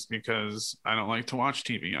 60s because I don't like to watch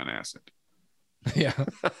TV on acid. Yeah.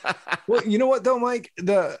 Well, you know what though, Mike?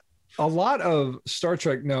 A lot of Star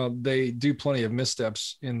Trek now, they do plenty of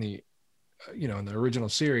missteps in the in the original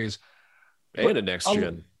series And a next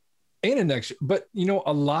gen. and in next, but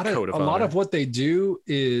a lot Honor. of what they do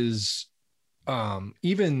is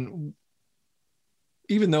even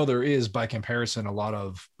though there is by comparison a lot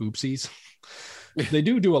of oopsies, they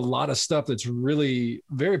do a lot of stuff that's really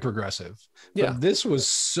very progressive. Yeah. But this was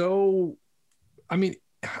so, I mean,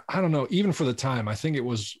 I don't know, even for the time, I think it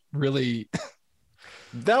was really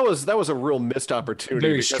That was a real missed opportunity.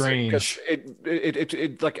 Very because strange.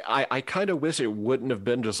 It like I kind of wish it wouldn't have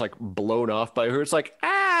been just like blown off by her. It's like,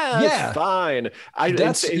 Yeah. it's fine.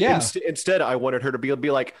 Instead, I wanted her to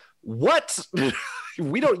be like, what?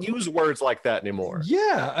 We don't use words like that anymore.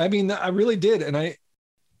 Yeah, I mean, I really did, and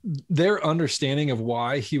their understanding of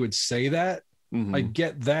why he would say that, Mhm. I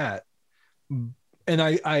get that, and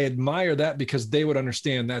I admire that because they would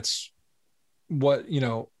understand that's what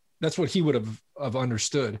he would have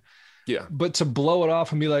understood. Yeah. But to blow it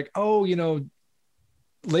off and be like, oh,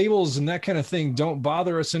 labels and that kind of thing don't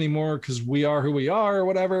bother us anymore because we are who we are or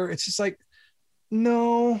whatever. It's just like,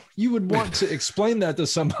 no, you would want to explain that to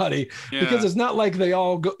somebody because it's not like they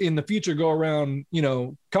all go in the future go around,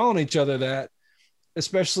 calling each other that,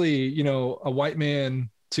 especially, a white man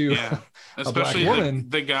to a black especially woman.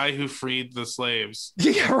 the guy who freed the slaves.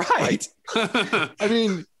 Yeah, right. I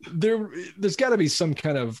mean, there's got to be some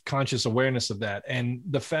kind of conscious awareness of that. And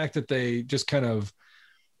the fact that they just kind of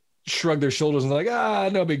shrug their shoulders and like,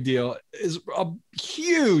 no big deal is a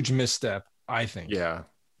huge misstep, I think. Yeah.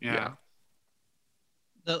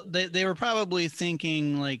 They were probably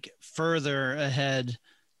thinking like further ahead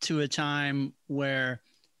to a time where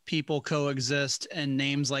people coexist and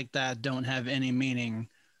names like that don't have any meaning.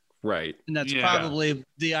 Right. And that's probably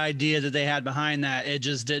the idea that they had behind that. It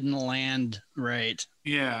just didn't land right.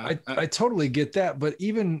 Yeah. I totally get that. But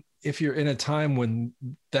even if you're in a time when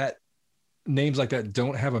that names like that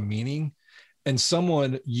don't have a meaning and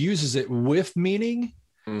someone uses it with meaning,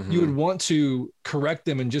 Mhm. you would want to correct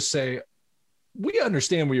them and just say, we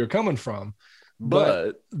understand where you're coming from.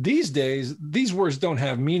 But these days, these words don't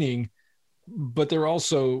have meaning, but they're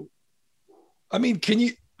also, I mean,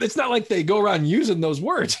 it's not like they go around using those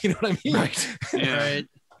words. You know what I mean? Right. Yeah. Right.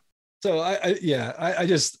 So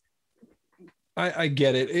I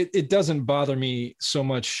get it. It doesn't bother me so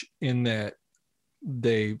much in that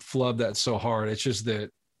they flubbed that so hard. It's just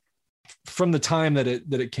that from the time that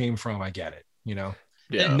it came from, I get it,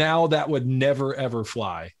 Yeah. Now that would never, ever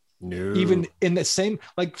fly. No. Even in the same,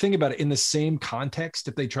 like, think about it, in the same context,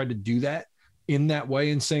 if they tried to do that in that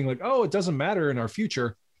way and saying like, oh, it doesn't matter in our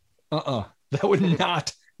future. That would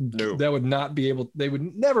not, No. that would not be able, they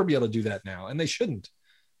would never be able to do that now. And they shouldn't.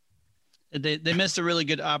 They missed a really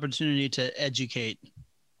good opportunity to educate.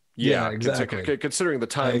 Yeah, exactly. Considering the I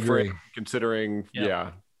time agree. frame, considering,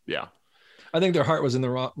 Yep. yeah. I think their heart was in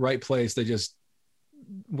the right place. They just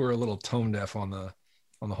were a little tone deaf on the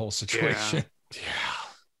whole situation. Yeah.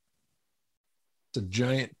 It's a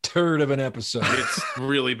giant turd of an episode. It's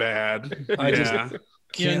really bad. I Yeah.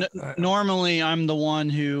 Normally I'm the one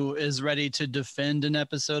who is ready to defend an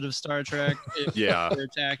episode of Star Trek if they're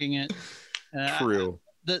attacking it. True.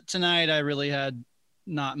 Tonight I really had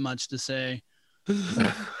not much to say.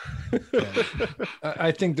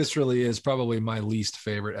 I think this really is probably my least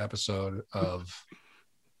favorite episode of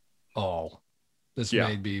all. This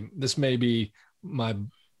may be my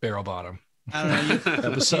barrel bottom. I don't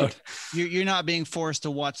know. Episode. You're not being forced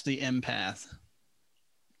to watch The Empath.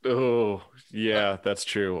 Oh yeah, that's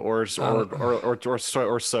true. Or Sub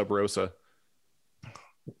Rosa.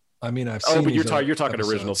 I mean, I've seen. But you're talking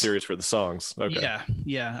original series for the songs. Okay.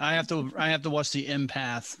 Yeah. I have to watch The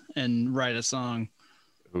Empath and write a song.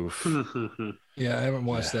 Oof. Yeah, I haven't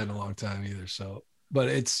watched that in a long time either. So, but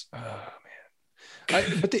it's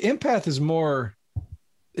but The Empath is more.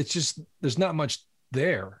 It's just there's not much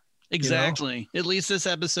there. Exactly. At least this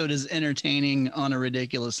episode is entertaining on a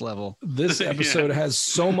ridiculous level. This episode has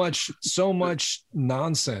so much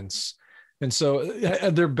nonsense, and so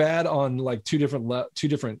they're bad on like two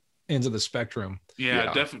different ends of the spectrum.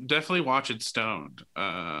 Yeah. Definitely watch it stoned.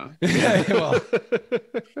 Well,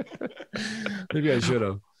 maybe I should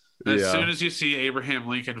have. As soon as you see Abraham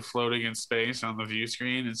Lincoln floating in space on the view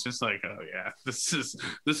screen, it's just like, oh yeah, this is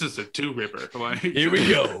a two-ripper. Like, here we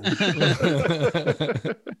go.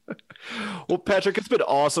 Well, Patrick, it's been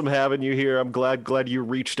awesome having you here. I'm glad you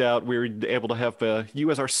reached out. We were able to have you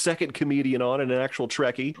as our second comedian on and an actual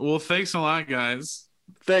Trekkie. Well, thanks a lot, guys.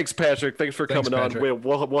 Thanks, Patrick. Thanks for coming on.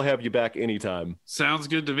 We'll have you back anytime. Sounds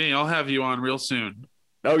good to me. I'll have you on real soon.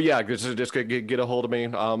 Oh yeah, just get a hold of me.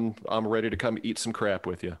 I'm ready to come eat some crap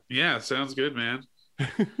with you. Yeah, sounds good, man.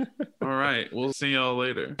 All right, we'll see y'all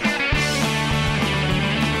later.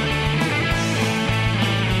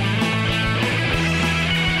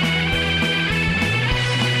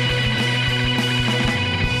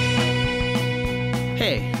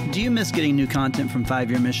 Hey, do you miss getting new content from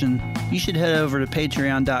 5 Year Mission? You should head over to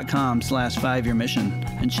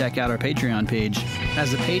patreon.com/5yearmission and check out our Patreon page.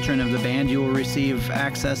 As a patron of the band, you will receive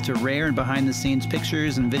access to rare and behind-the-scenes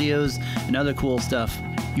pictures and videos and other cool stuff.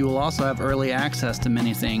 You will also have early access to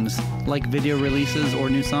many things, like video releases or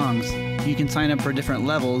new songs. You can sign up for different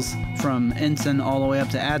levels, from ensign all the way up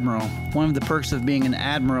to admiral. One of the perks of being an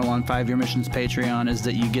admiral on 5 Year Mission's Patreon is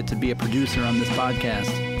that you get to be a producer on this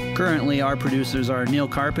podcast. Currently, our producers are Neil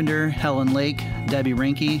Carpenter, Helen Lake, Debbie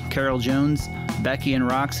Rinke, Carol Jones, Becky and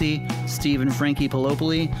Roxy, Steve and Frankie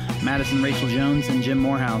Palopoli, Madison Rachel Jones, and Jim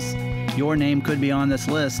Morehouse. Your name could be on this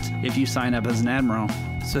list if you sign up as an admiral.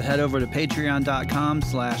 So head over to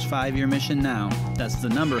patreon.com/5yearmission now. That's the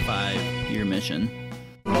number 5 Year Mission.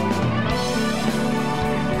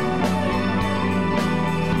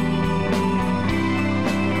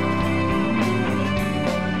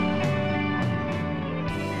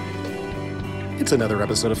 It's another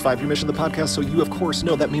episode of 5 Year Mission, the podcast, so you, of course,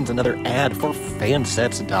 know that means another ad for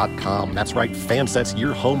Fansets.com. That's right, Fansets,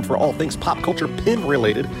 your home for all things pop culture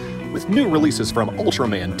pin-related, with new releases from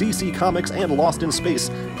Ultraman, DC Comics, and Lost in Space.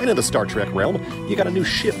 And in the Star Trek realm, you got a new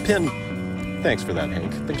ship pin. Thanks for that,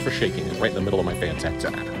 Hank. Thanks for shaking it right in the middle of my Fansets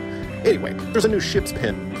ad. Anyway, there's a new ship's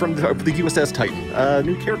pin from the USS Titan. A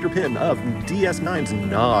new character pin of DS9's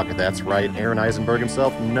Nog. That's right, Aaron Eisenberg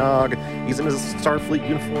himself, Nog. He's in his Starfleet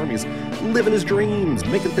uniform. He's living his dreams,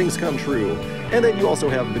 making things come true. And then you also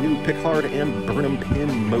have the new Picard and Burnham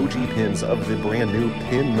Pinmoji pins of the brand new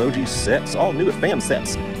Pinmoji sets, all new at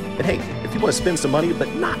Fansets. And hey, if you want to spend some money,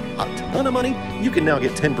 but not a ton of money, you can now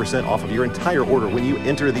get 10% off of your entire order when you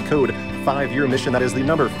enter the code 5 Year Mission. That is the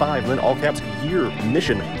number 5, and then all caps, Year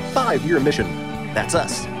Mission. 5 Year Mission. That's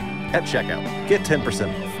us. At checkout, get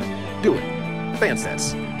 10% off. Do it.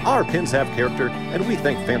 Fansets. Our pins have character, and we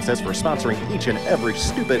thank Fansets for sponsoring each and every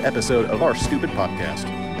stupid episode of our stupid podcast.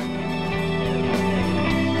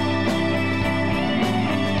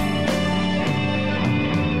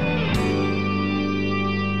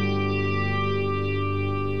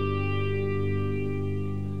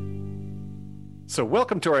 So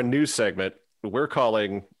welcome to our new segment we're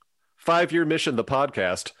calling 5 Year Mission, the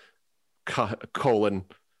podcast, colon,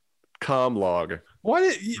 comlog.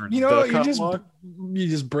 What? You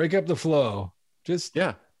just break up the flow.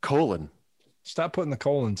 Colon. Stop putting the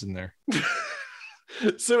colons in there.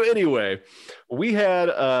 So anyway, we had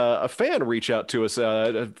a fan reach out to us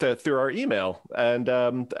through our email, and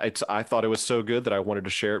I thought it was so good that I wanted to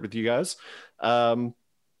share it with you guys.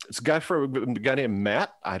 It's a guy named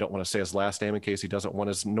Matt. I don't want to say his last name in case he doesn't want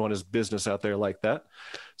us knowing his business out there like that.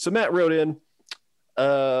 So Matt wrote in,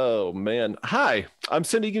 oh man, hi, I'm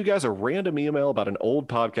sending you guys a random email about an old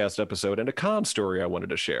podcast episode and a con story I wanted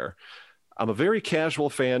to share. I'm a very casual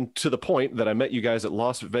fan to the point that I met you guys at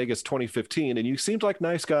Las Vegas 2015, and you seemed like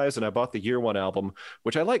nice guys, and I bought the Year One album,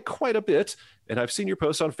 which I like quite a bit, and I've seen your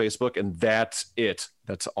post on Facebook, and that's it.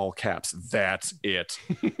 That's all caps. That's it.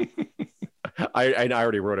 I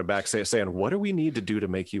already wrote him back saying, what do we need to do to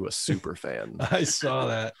make you a super fan? I saw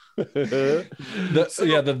that. That's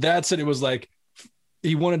it. It was like,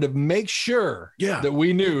 he wanted to make sure that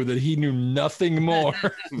we knew that he knew nothing more.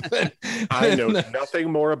 I know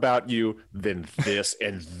nothing more about you than this,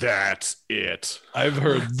 and that's it. I've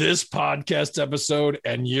heard this podcast episode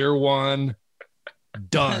and Year One.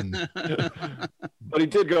 Done. But he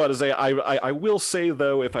did go out and say, I will say,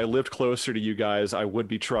 though, if I lived closer to you guys, I would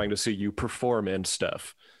be trying to see you perform and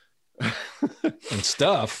stuff. And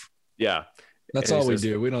stuff? Yeah. That's all we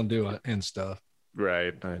do. We don't do it and stuff.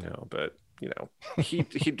 Right. I know. But, you know, he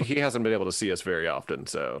hasn't been able to see us very often.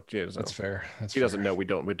 So, you know, that's fair. He doesn't know we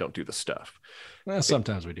don't do the stuff. Well,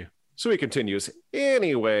 sometimes we do. So he continues.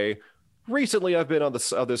 Anyway, recently I've been on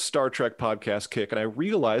this Star Trek podcast kick, and I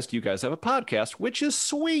realized you guys have a podcast, which is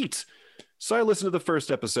sweet. So I listened to the first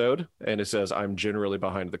episode, and it says I'm generally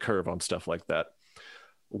behind the curve on stuff like that.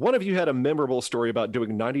 One of you had a memorable story about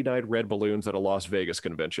doing 99 red balloons at a Las Vegas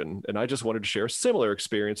convention, and I just wanted to share a similar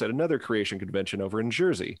experience at another creation convention over in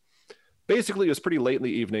Jersey. Basically, it was pretty late in the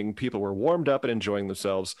evening. People were warmed up and enjoying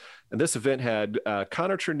themselves, and this event had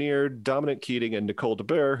Connor Trenier, Dominic Keating, and Nicole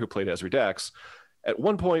DeBeer, who played Ezri Dax. At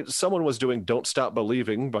one point, someone was doing Don't Stop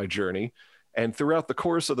Believing by Journey, and throughout the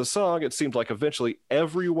course of the song, it seemed like eventually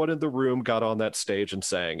everyone in the room got on that stage and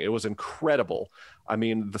sang. It was incredible. I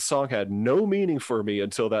mean, the song had no meaning for me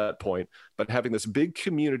until that point, but having this big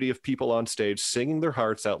community of people on stage singing their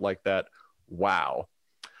hearts out like that, wow.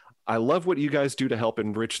 I love what you guys do to help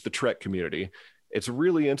enrich the Trek community. It's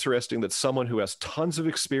really interesting that someone who has tons of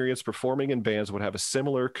experience performing in bands would have a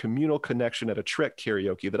similar communal connection at a Trek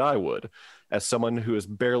karaoke that I would, as someone who has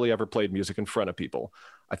barely ever played music in front of people.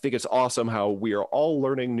 I think it's awesome how we are all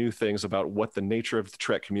learning new things about what the nature of the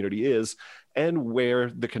Trek community is and where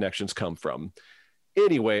the connections come from.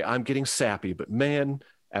 Anyway, I'm getting sappy, but man,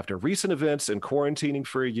 after recent events and quarantining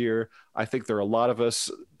for a year, I think there are a lot of us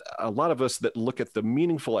that look at the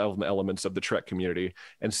meaningful elements of the Trek community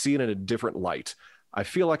and see it in a different light. I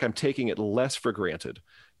feel like I'm taking it less for granted.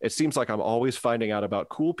 It seems like I'm always finding out about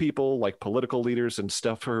cool people like political leaders and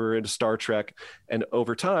stuff who are into Star Trek. And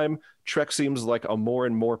over time, Trek seems like a more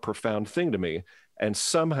and more profound thing to me. And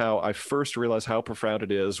somehow I first realized how profound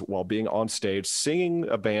it is while being on stage singing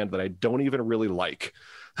a band that I don't even really like.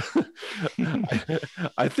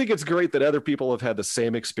 I think it's great that other people have had the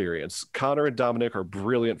same experience. Connor and Dominic are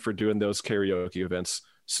brilliant for doing those karaoke events.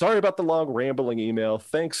 Sorry about the long rambling email.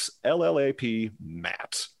 Thanks, LLAP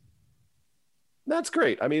Matt. That's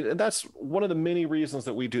great. I mean, that's one of the many reasons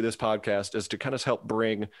that we do this podcast, is to kind of help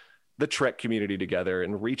bring the Trek community together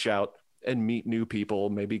and reach out and meet new people,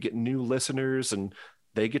 maybe get new listeners, and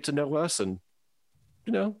they get to know us. And,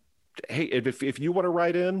 you know, hey, if you want to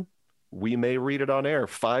write in, we may read it on air.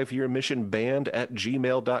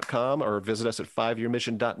 5yearmissionband@gmail.com, or visit us at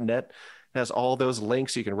 5yearmission.net. It has all those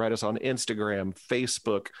links. You can write us on Instagram,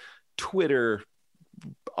 Facebook, Twitter,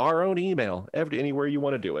 our own email, anywhere you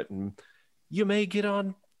want to do it. And you may get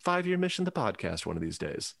on 5 Year Mission, the podcast, one of these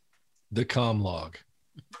days. The Comlog.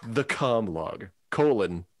 The Comlog,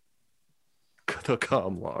 colon, the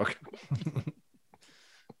Comlog.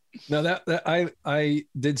 Now that I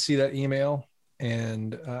did see that email,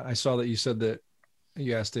 and I saw that you said that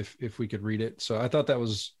you asked if we could read it. So I thought that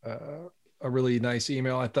was a really nice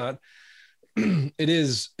email. I thought it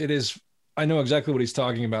is. I know exactly what he's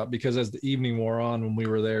talking about, because as the evening wore on, when we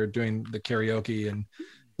were there doing the karaoke, and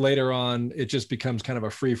later on, it just becomes kind of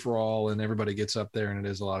a free for all, and everybody gets up there, and it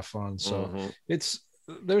is a lot of fun. So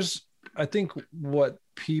I think what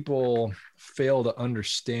people fail to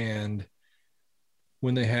understand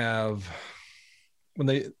when they're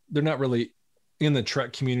not really in the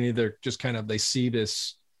Trek community, they're just kind of, they see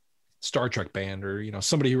this Star Trek band, or, you know,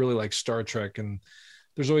 somebody who really likes Star Trek, and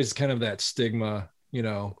there's always kind of that stigma, you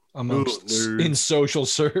know, amongst in social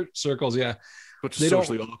circles. Yeah. But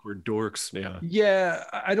socially awkward dorks. Yeah. Yeah.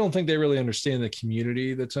 I don't think they really understand the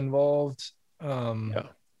community that's involved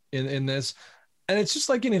in this. And it's just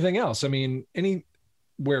like anything else. I mean,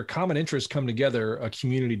 where common interests come together, a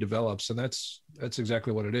community develops, and that's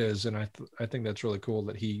exactly what it is. And I think that's really cool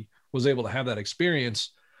that he was able to have that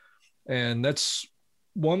experience. And that's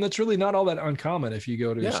one that's really not all that uncommon if you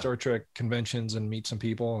go to Star Trek conventions and meet some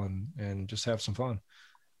people and just have some fun.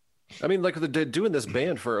 I mean, like doing this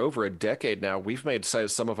band for over a decade now, we've made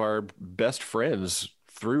some of our best friends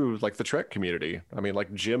through like the Trek community. I mean,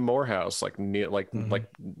 like Jim Morehouse, like Neil,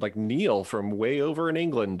 like Neil from way over in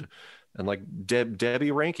England. and like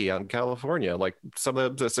Debbie Ranke out in California, like some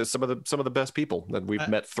of the best people that we've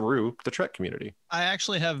met through the Trek community. I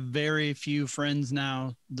actually have very few friends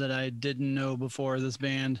now that I didn't know before this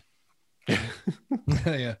band.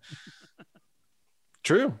 Yeah.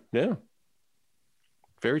 True. Yeah.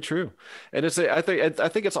 Very true. And I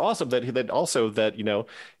think it's awesome that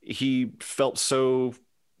he felt so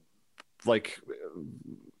like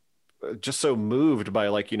just so moved by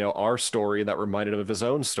like, our story, and that reminded him of his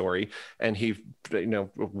own story. And he,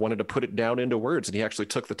 wanted to put it down into words, and he actually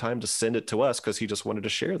took the time to send it to us because he just wanted to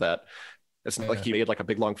share that. It's not like he made like a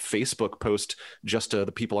big long Facebook post just to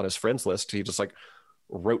the people on his friends list. He just like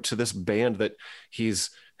wrote to this band that he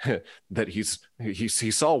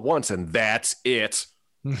saw once, and that's it.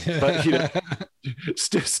 But he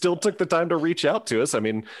still took the time to reach out to us. I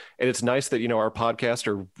mean, and it's nice that our podcast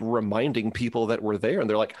are reminding people that we're there, and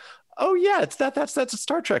they're like, oh yeah, that's a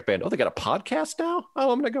Star Trek band. Oh, they got a podcast now.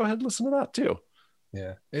 Oh, I'm gonna go ahead and listen to that too.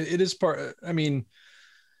 Yeah, it is part. I mean,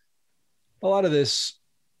 a lot of this,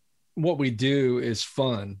 what we do is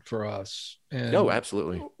fun for us. And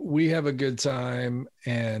absolutely, we have a good time,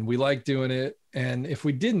 and we like doing it. And if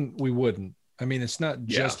we didn't, we wouldn't. I mean, it's not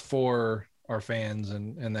just for our fans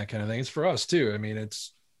and that kind of thing. It's for us too. I mean,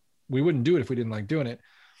 we wouldn't do it if we didn't like doing it.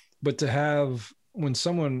 But to have, when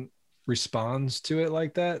someone responds to it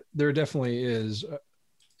like that, there definitely is,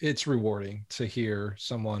 it's rewarding to hear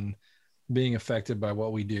someone being affected by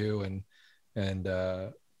what we do and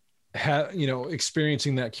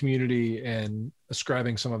experiencing that community and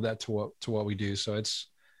ascribing some of that to what we do. So it's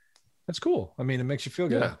cool. I mean, it makes you feel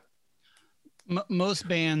good. Most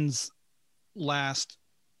bands last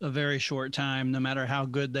a very short time, no matter how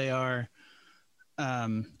good they are. I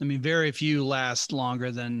mean, very few last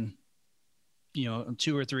longer than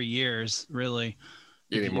 2 or 3 years, really.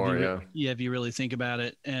 Anymore, if you really think about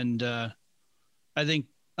it. And I think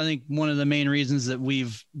one of the main reasons that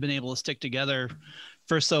we've been able to stick together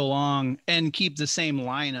for so long and keep the same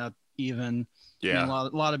lineup, even. Yeah. A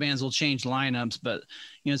lot of bands will change lineups, but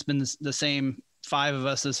it's been the same 5 of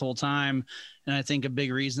us this whole time. And I think a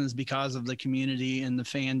big reason is because of the community and the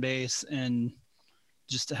fan base and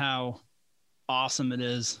just how awesome it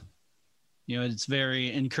is. It's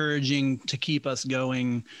very encouraging to keep us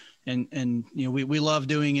going, and we love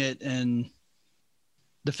doing it, and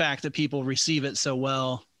the fact that people receive it so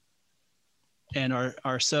well and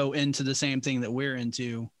are so into the same thing that we're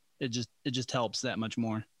into, it just helps that much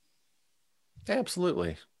more.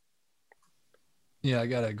 Absolutely. Yeah, I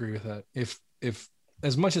gotta agree with that. If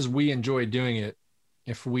as much as we enjoy doing it,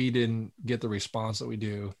 if we didn't get the response that we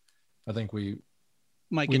do, I think we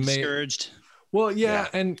might get discouraged. Well, yeah.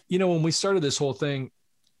 And, when we started this whole thing,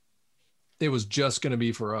 it was just going to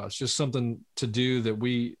be for us, just something to do that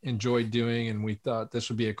we enjoyed doing. And we thought this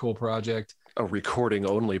would be a cool project. A recording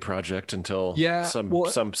only project until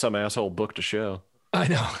some asshole booked a show. I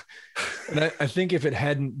know. And I think if it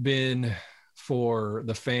hadn't been for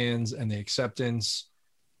the fans and the acceptance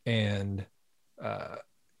and,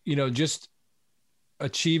 just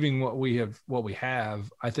achieving what we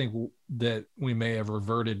have, I think that we may have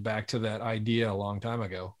reverted back to that idea a long time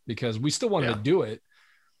ago, because we still wanted to do it,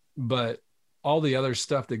 but all the other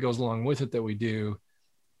stuff that goes along with it that we do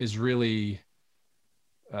is really,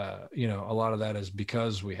 a lot of that is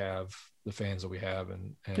because we have the fans that we have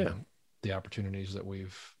and the opportunities that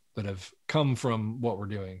have come from what we're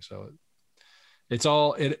doing. So it's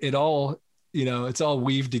all it's all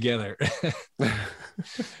weaved together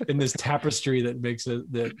in this tapestry that makes it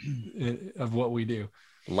of what we do.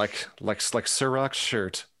 Like Cirroc's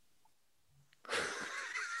shirt.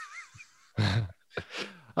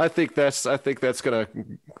 I think that's gonna,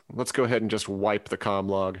 let's go ahead and just wipe the comm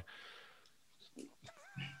log.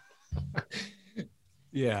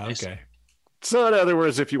 Yeah. Okay. So in other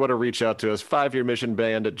words, if you want to reach out to us,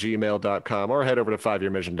 5yearmissionband@gmail.com, or head over to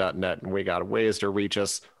 5yearmission.net, and we got ways to reach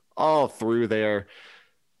us all through there.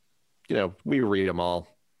 We read them all.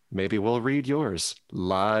 Maybe we'll read yours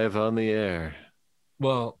live on the air.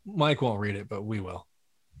 Well, Mike won't read it, but we will.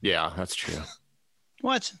 Yeah, that's true.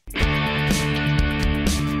 What?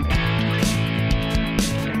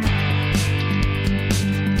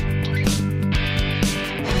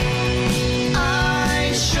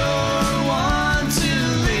 I sure want to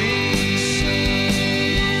leave.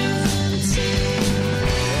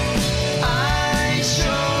 I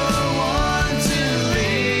sure want to leave.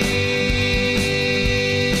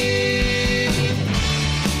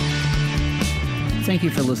 Thank you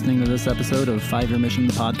for listening to this episode of 5 Year Mission,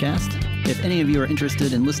 the podcast. If any of you are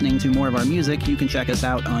interested in listening to more of our music, you can check us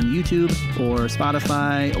out on YouTube or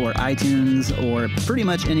Spotify or iTunes or pretty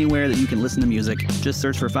much anywhere that you can listen to music. Just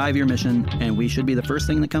search for 5 Year Mission and we should be the first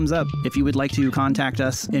thing that comes up. If you would like to contact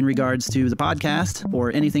us in regards to the podcast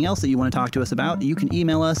or anything else that you want to talk to us about, you can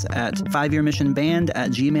email us at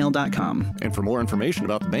 5yearmissionband@gmail.com. And for more information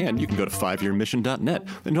about the band, you can go to 5yearmission.net.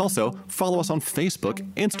 And also follow us on Facebook,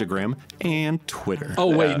 Instagram, and Twitter.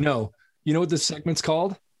 Oh, wait, no. You know what this segment's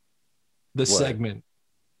called? The segment.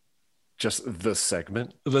 Just the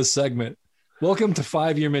segment? The segment. Welcome to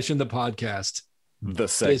 5 Year Mission, the podcast. The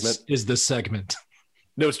segment? This is the segment.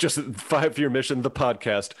 No, it's just 5 Year Mission, the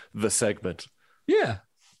podcast, the segment. Yeah.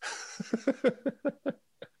 I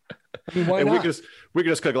mean, why and not? we could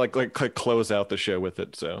just like close out the show with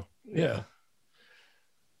it. So yeah.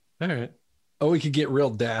 All right. Oh, we could get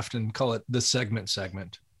real daft and call it the segment.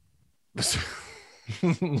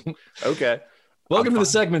 Okay. Welcome to the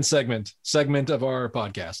segment of our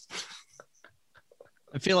podcast.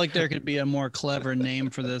 I feel like there could be a more clever name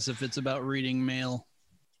for this if it's about reading mail.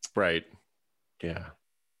 Right. Yeah.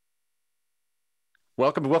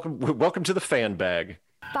 Welcome to the fan bag.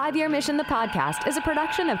 5 Year Mission, the podcast, is a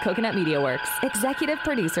production of Coconut Media Works. Executive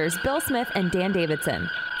producers Bill Smith and Dan Davidson.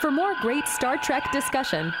 For more great Star Trek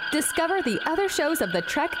discussion, discover the other shows of the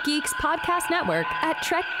Trek Geeks Podcast Network at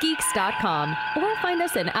trekgeeks.com or find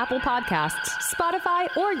us in Apple Podcasts, Spotify,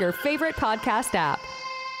 or your favorite podcast app.